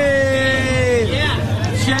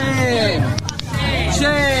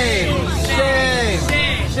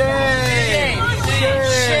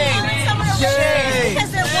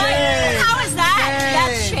 Because they're lying. How is that?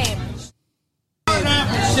 That's shame.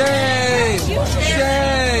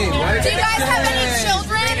 Do you guys have any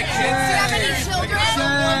children?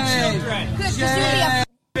 Good, because you'd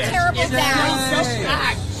be a terrible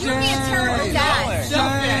dad. You'd be a terrible dad.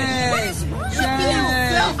 What is wrong with you?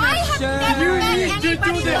 I have never met anybody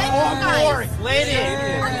like you guys. Lady,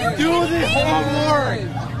 do the homework.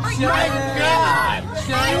 My God,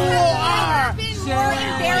 I have never been more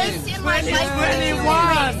embarrassed in my life than you.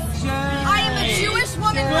 I am a Jewish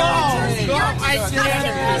woman from New Jersey. You're a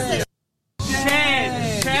disgusting person.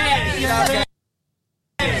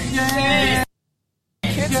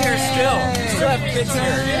 Kids here still. Still have kids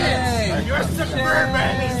here. You're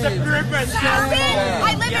suburban.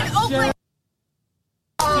 I live in Oakland.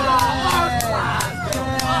 You're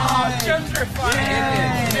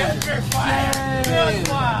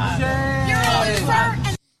a loser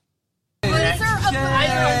and loser of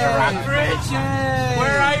the Rockbridge.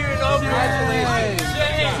 Where are you in Oakland?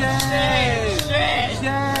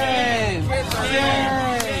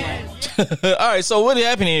 All right, so what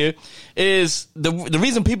happened here is the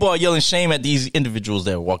reason people are yelling shame at these individuals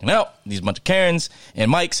that are walking out, these bunch of Karens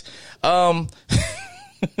and Mikes,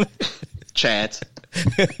 Chads,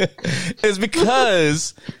 is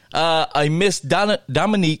because a Miss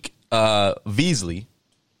Dominique Beasley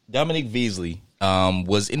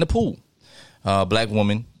was in the pool. Black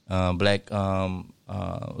woman,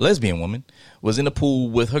 lesbian woman, was in the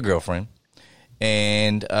pool with her girlfriend.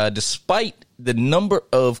 And despite the number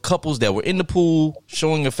of couples that were in the pool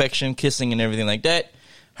showing affection, kissing, and everything like that,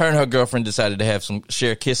 her and her girlfriend decided to have some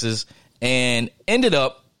shared kisses and ended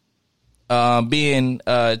up being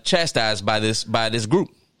chastised by this group,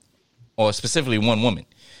 or specifically one woman.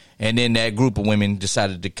 And then that group of women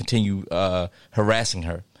decided to continue harassing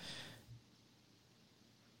her.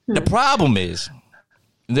 The problem is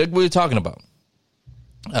that we're talking about.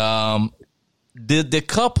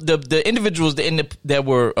 the individuals that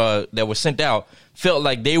were sent out felt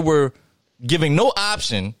like they were giving no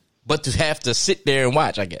option but to have to sit there and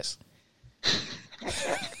watch, I guess.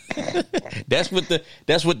 That's what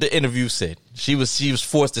the interview said. She was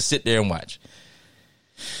forced to sit there and watch.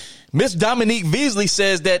 Miss Dominique Beasley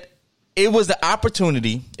says that it was the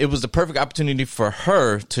perfect opportunity for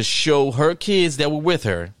her to show her kids that were with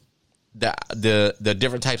her the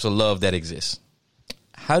different types of love that exists.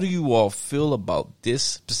 How do you all feel about this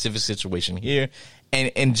specific situation here,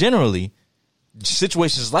 and generally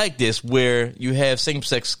situations like this where you have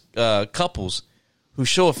same-sex couples who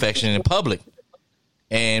show affection in public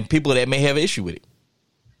and people that may have an issue with it?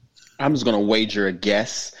 I'm just going to wager a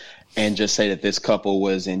guess and just say that this couple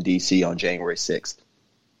was in D.C. on January 6th.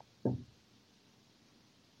 It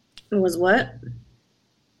was what?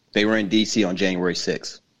 They were in D.C. on January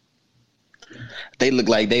 6th. They looked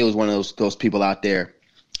like they was one of those people out there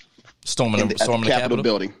storming the Capitol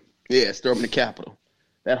building. Yeah, storming the Capitol.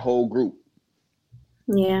 That whole group.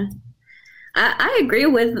 Yeah. I agree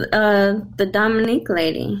with the Dominique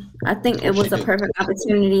lady. I think it was a perfect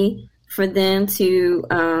opportunity for them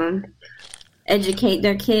to educate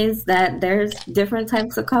their kids that there's different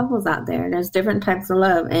types of couples out there. There's different types of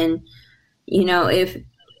love. And, you know, if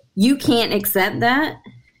you can't accept that,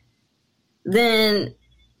 then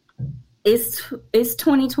it's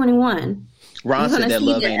 2021. Ron said that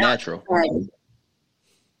love ain't natural.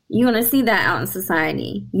 You're going to see that out in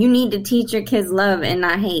society. You need to teach your kids love and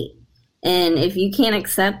not hate. And if you can't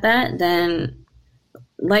accept that, then,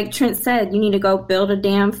 like Trent said, you need to go build a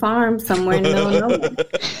damn farm somewhere in the middle of nowhere.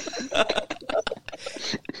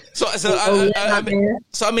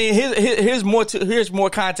 Here's more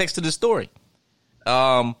context to the story.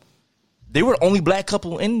 They were the only black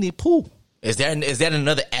couple in the pool. Is that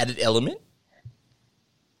another added element?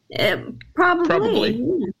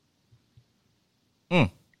 Probably. Yeah.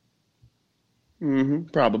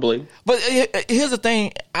 Probably. But here's the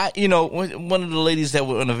thing. One of the ladies that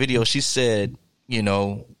were on the video, she said,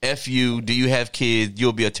 F you, do you have kids?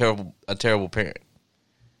 You'll be a terrible parent.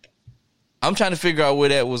 I'm trying to figure out where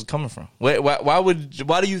that was coming from.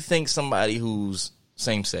 Why do you think somebody who's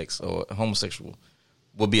same sex or homosexual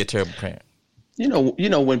would be a terrible parent?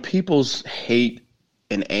 When people's hate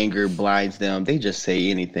and anger blinds them, they just say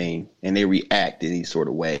anything and they react any sort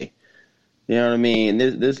of way. You know what I mean?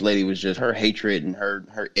 This lady was just, her hatred and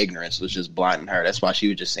her ignorance was just blinding her. That's why she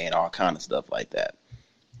was just saying all kind of stuff like that.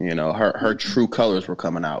 Her true colors were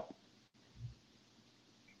coming out.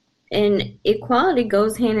 And equality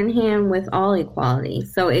goes hand in hand with all equality.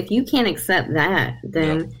 So if you can't accept that,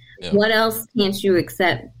 then what else can't you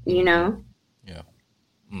accept, Yeah.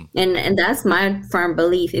 And that's my firm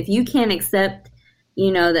belief. If you can't accept,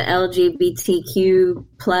 the LGBTQ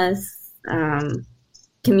plus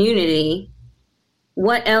community,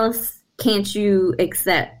 what else can't you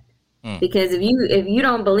accept? Because if you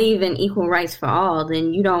don't believe in equal rights for all,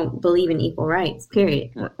 then you don't believe in equal rights, period.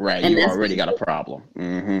 Right. And you already got a problem.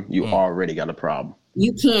 You already got a problem.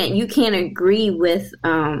 You can't agree with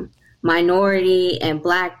minority and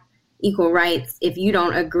black equal rights if you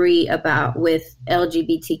don't agree with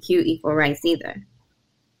LGBTQ equal rights either.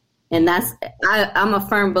 And I'm a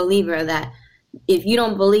firm believer that if you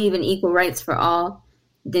don't believe in equal rights for all,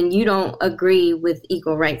 then you don't agree with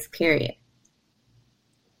equal rights, period.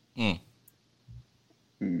 Okay.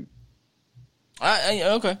 All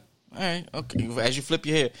right. Okay. As you flip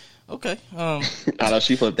your hair. Okay. I know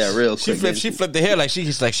she flipped that real quick. She flipped the hair like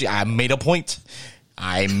I made a point.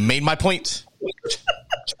 I made my point.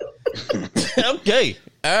 Okay.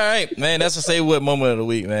 All right, man. That's a say what moment of the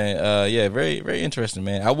week, man. Yeah, very, very interesting,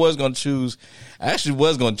 man. I actually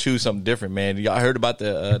was going to choose something different, man. Y'all heard about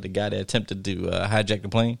the guy that attempted to hijack the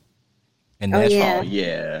plane in Nashville? Oh,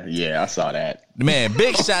 yeah, I saw that. Man,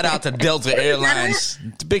 big shout out to Delta Airlines.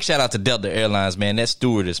 Big shout out to Delta Airlines, man. That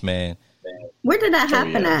stewardess, man. Where did that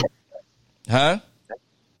happen at? Huh?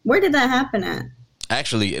 Where did that happen at?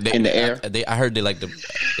 Actually, in the air. I heard they like to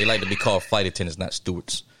be called flight attendants, not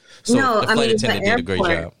stewards. So the flight attendant did a great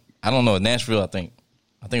job. I don't know, Nashville. I think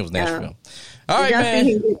it was Nashville. All right, man.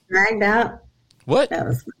 Did y'all see him get dragged out? What?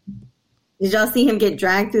 Did y'all see him get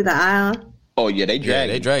dragged through the aisle? Oh yeah, they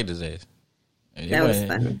dragged his ass. That was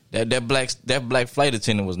funny. That black flight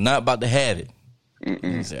attendant was not about to have it.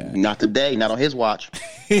 Not today. Not on his watch.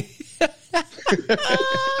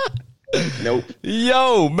 Nope.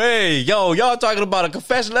 Yo, man. Y'all talking about a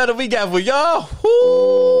confession letter we got for y'all?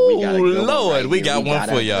 Ooh, Lord, we got one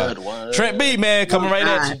for y'all. Trent B, man, coming right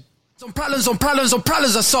at you. Problems on problems on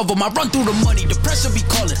problems, I solve them. I run through the money, the pressure be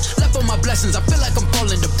calling. Left on my blessings, I feel like I'm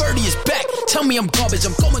falling. The birdie is back, tell me I'm garbage.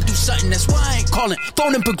 I'm going through something, that's why I ain't calling.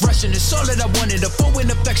 Phone and progression, it's all that I wanted. A phone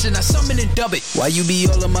in affection, I summon and dub it. Why you be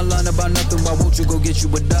all on my line about nothing? Why won't you go get you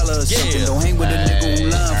 $1 or something? Don't hang with a nigga who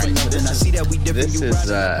lying for nothing. I see that we different.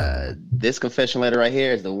 This confession letter right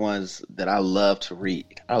here is the ones that I love to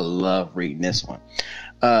read. I love reading this one.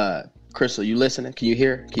 Crystal, you listening? Can you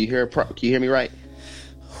hear? Can you hear me right?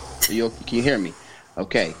 Can you hear me?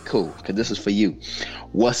 Okay, cool. Because this is for you.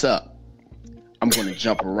 What's up? I'm going to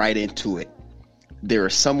jump right into it. There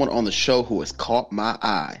is someone on the show who has caught my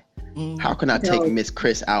eye. How can I take Miss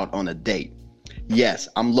Chris out on a date? Yes,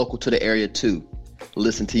 I'm local to the area too.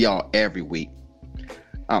 Listen to y'all every week.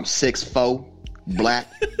 I'm 6'4", black,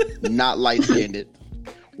 not light-skinned.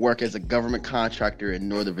 Work as a government contractor in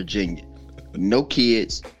Northern Virginia. No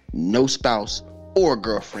kids, no spouse or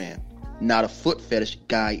girlfriend. Not a foot fetish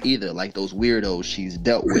guy either, like those weirdos she's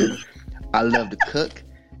dealt with. I love to cook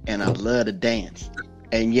and I love to dance.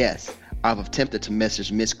 And yes, I've attempted to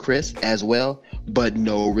message Miss Chris as well, but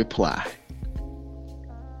no reply.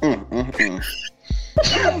 Yeah,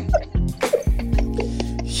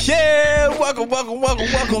 welcome. Oh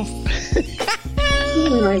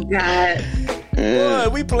my God. Boy,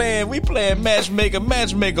 we playing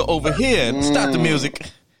matchmaker over here. Stop the music.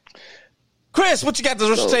 Chris, what you got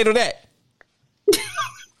to say to that?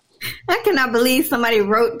 I cannot believe somebody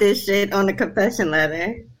wrote this shit on the confession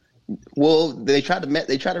letter. Well, they tried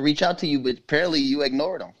to reach out to you, but apparently you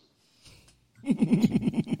ignored them. He's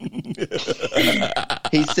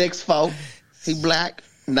 6'4", he black,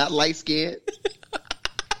 not light skinned.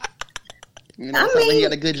 You know, he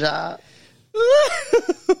got a good job.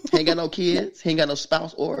 He ain't got no kids. He ain't got no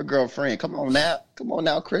spouse or a girlfriend. Come on now,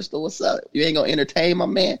 Crystal. What's up? You ain't gonna entertain my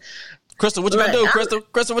man? Crystal, what you gonna do? Crystal,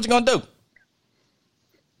 what you gonna do?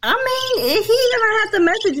 I mean, he's gonna have to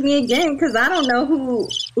message me again because I don't know who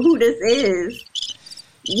this is.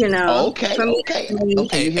 You know. Okay. You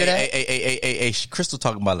hear that? Hey, Crystal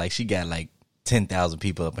talking about like she got like 10,000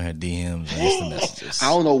 people up in her DMs and instant messages. I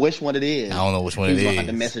don't know which one it is. He's gonna have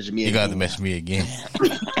to message me. You're gonna have to message me again.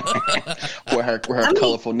 with her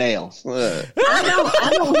colorful nails. I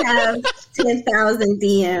don't have 10,000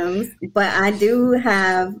 DMs, but I do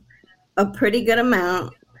have a pretty good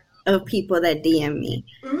amount of people that DM me.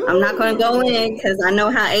 I'm not going to go in because I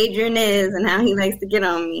know how Adrian is and how he likes to get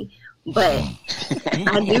on me, but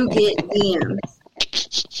I do get DMs.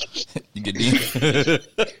 You get DMs.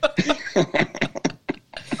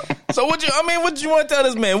 So what you want to tell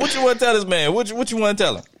this man? What you want to tell him?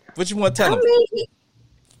 I mean,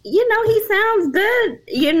 you know, he sounds good,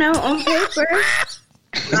 you know, on paper.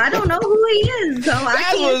 I don't know who he is, so I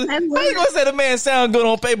can't. How you gonna say the man sound good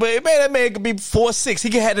on paper? Man, that man could be 4'6". He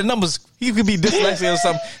could have the numbers. He could be dyslexic or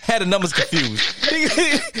something. Had the numbers confused.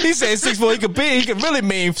 He said 6'4". He could really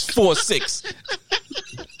mean 4'6".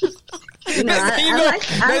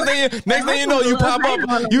 Next thing you know, you pop up.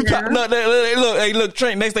 Look,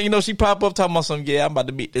 Trent. Next thing you know, she pop up talking about something. Yeah, I'm about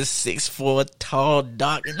to meet this 6'4", tall,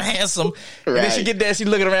 dark, and handsome. Right. And then she get there, she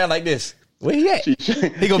looking around like this. Where he at?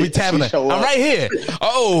 He gonna be tapping her. I'm right here.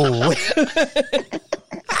 Oh.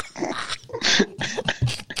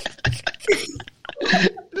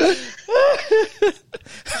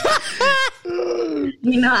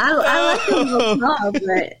 You know, I like him small,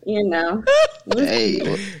 but you know. Hey,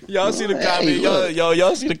 y'all see the comment?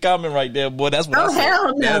 Y'all see the comment right there, boy? That's what I said.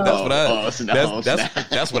 Hell no. Yeah, that's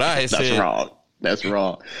what I said. That's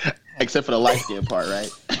wrong. Except for the light skin part, right?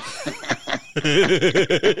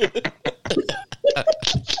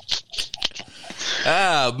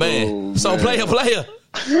 Man. So player. All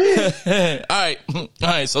right.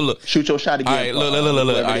 So look, shoot your shot again. All right,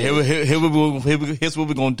 look. All right, here's what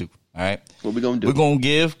we're gonna do. All right, what we gonna do? We're gonna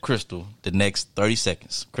give Crystal the next 30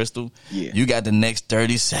 seconds. Crystal, you got the next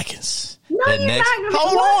 30 seconds. No, you're not gonna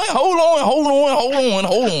Hold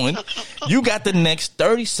on. You got the next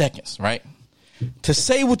 30 seconds, right? To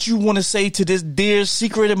say what you want to say to this dear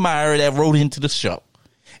secret admirer that wrote into the show,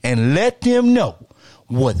 and let them know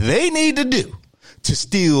what they need to do to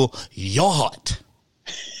steal your heart.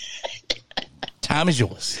 Time is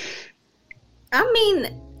yours. I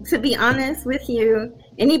mean, to be honest with you,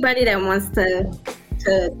 anybody that wants to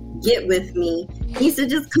get with me needs to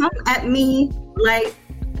just come at me like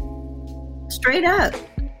straight up.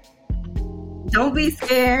 Don't be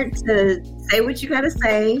scared to say what you got to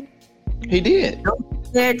say. He did. Don't be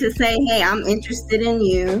scared to say, hey, I'm interested in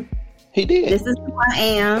you. He did. This is who I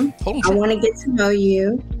am. I want to get to know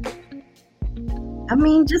you. I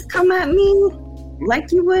mean, just come at me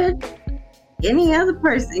like you would any other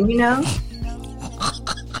person, you know?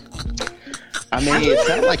 I mean, it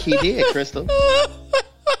sounded like he did, Crystal.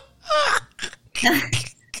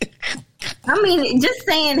 I mean, just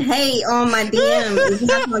saying hey on my DM is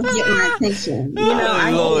not going to get my attention. You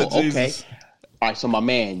know, okay. All right, so my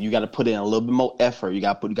man, you got to put in a little bit more effort. You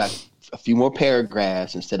got a few more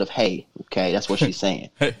paragraphs instead of hey. Okay, that's what she's saying.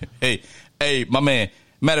 Hey, my man.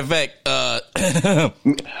 Matter of fact,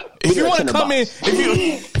 if you want to come in,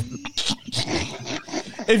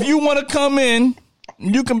 if you want to come in,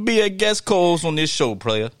 you can be a guest co-host on this show,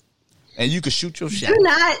 player. And you can shoot your shot. Do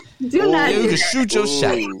not. You can shoot your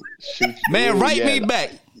shot. Man, write me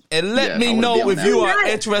back and let me know if you are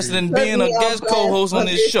interested in being a guest co-host on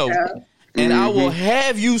this show. And I will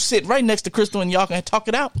have you sit right next to Crystal and y'all can talk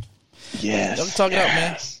it out. Yes. Y'all can talk it out,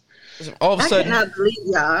 man. All of a sudden, I cannot believe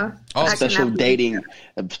y'all.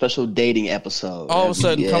 Special dating episode. All of a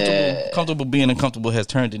sudden, comfortable being uncomfortable has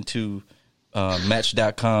turned into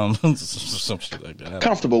Match.com, some shit like that.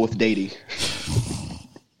 Comfortable with dating.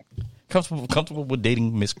 Comfortable with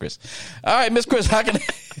dating Miss Chris. All right, Miss Chris, how can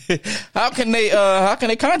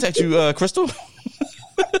they contact you, Crystal?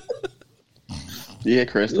 Yeah,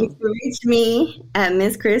 Crystal. You can reach me at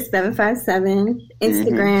Miss Chris 757,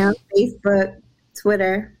 Instagram, Facebook,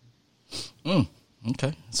 Twitter.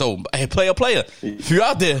 Okay. So, hey, player, if you're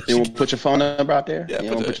out there, you want to put your phone number out there? Yeah,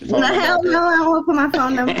 put your phone number hell out there? no, I won't put my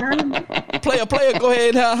phone number. player, go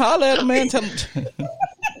ahead and holler at him, man. Tell him.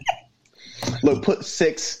 Look, put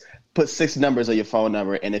six numbers on your phone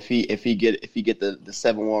number, and if he get the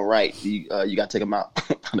 7-1 right, you got to take him out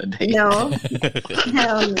on a date. No,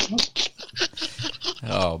 hell no.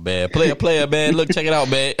 Oh man, player, man. Look, check it out,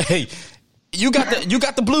 man. Hey, you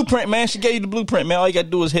got the blueprint, man. She gave you the blueprint, man. All you got to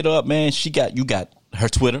do is hit her up, man. You got her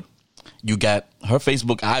Twitter, you got her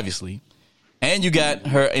Facebook, obviously, and you got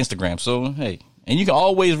her Instagram. So hey. And you can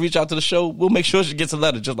always reach out to the show. We'll make sure she gets a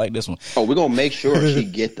letter just like this one. Oh, we're going to make sure she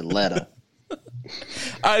get the letter.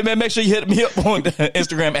 All right, man. Make sure you hit me up on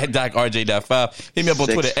Instagram at DocRJ.5. Hit me up on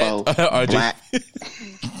Twitter at RJ.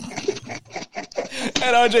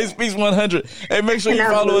 At RJ Speaks 100. Hey, make sure you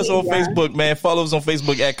follow us on Facebook, man. Follow us on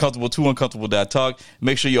Facebook at Comfortable2Uncomfortable.talk.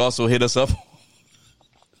 Make sure you also hit us up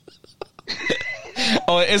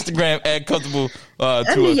on Instagram at Comfortable. Y'all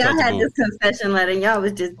had this confession letter. Y'all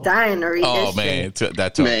was just dying to read this. Oh man,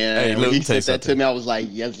 that talk. Man, hey, when he said that to me, I was like,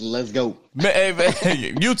 yes, let's go. Man,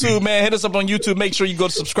 hey, YouTube, man, hit us up on YouTube. Make sure you go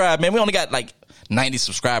to subscribe, man. We only got like 90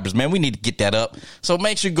 subscribers, man. We need to get that up. So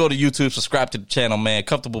make sure you go to YouTube, subscribe to the channel, man.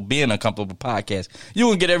 Comfortable Being Uncomfortable podcast. You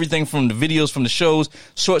can get everything from the videos from the shows,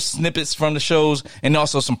 short snippets from the shows, and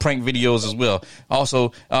also some prank videos as well.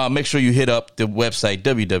 Also, make sure you hit up the website,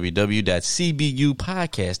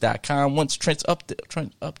 www.cbupodcast.com. Once Trent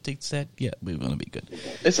updates that, yeah, we're going to be good.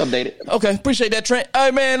 It's updated. Okay, appreciate that, Trent. All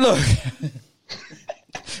right, man, look.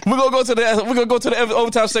 We're gonna go to the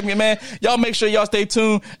overtime segment, man. Y'all make sure y'all stay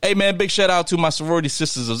tuned. Hey, man, big shout out to my sorority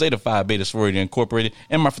sisters of Zeta Phi Beta Sorority Incorporated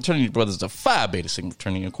and my fraternity brothers of Phi Beta Sigma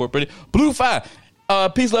Fraternity Incorporated. Blue Phi.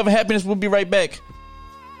 Peace, love, and happiness. We'll be right back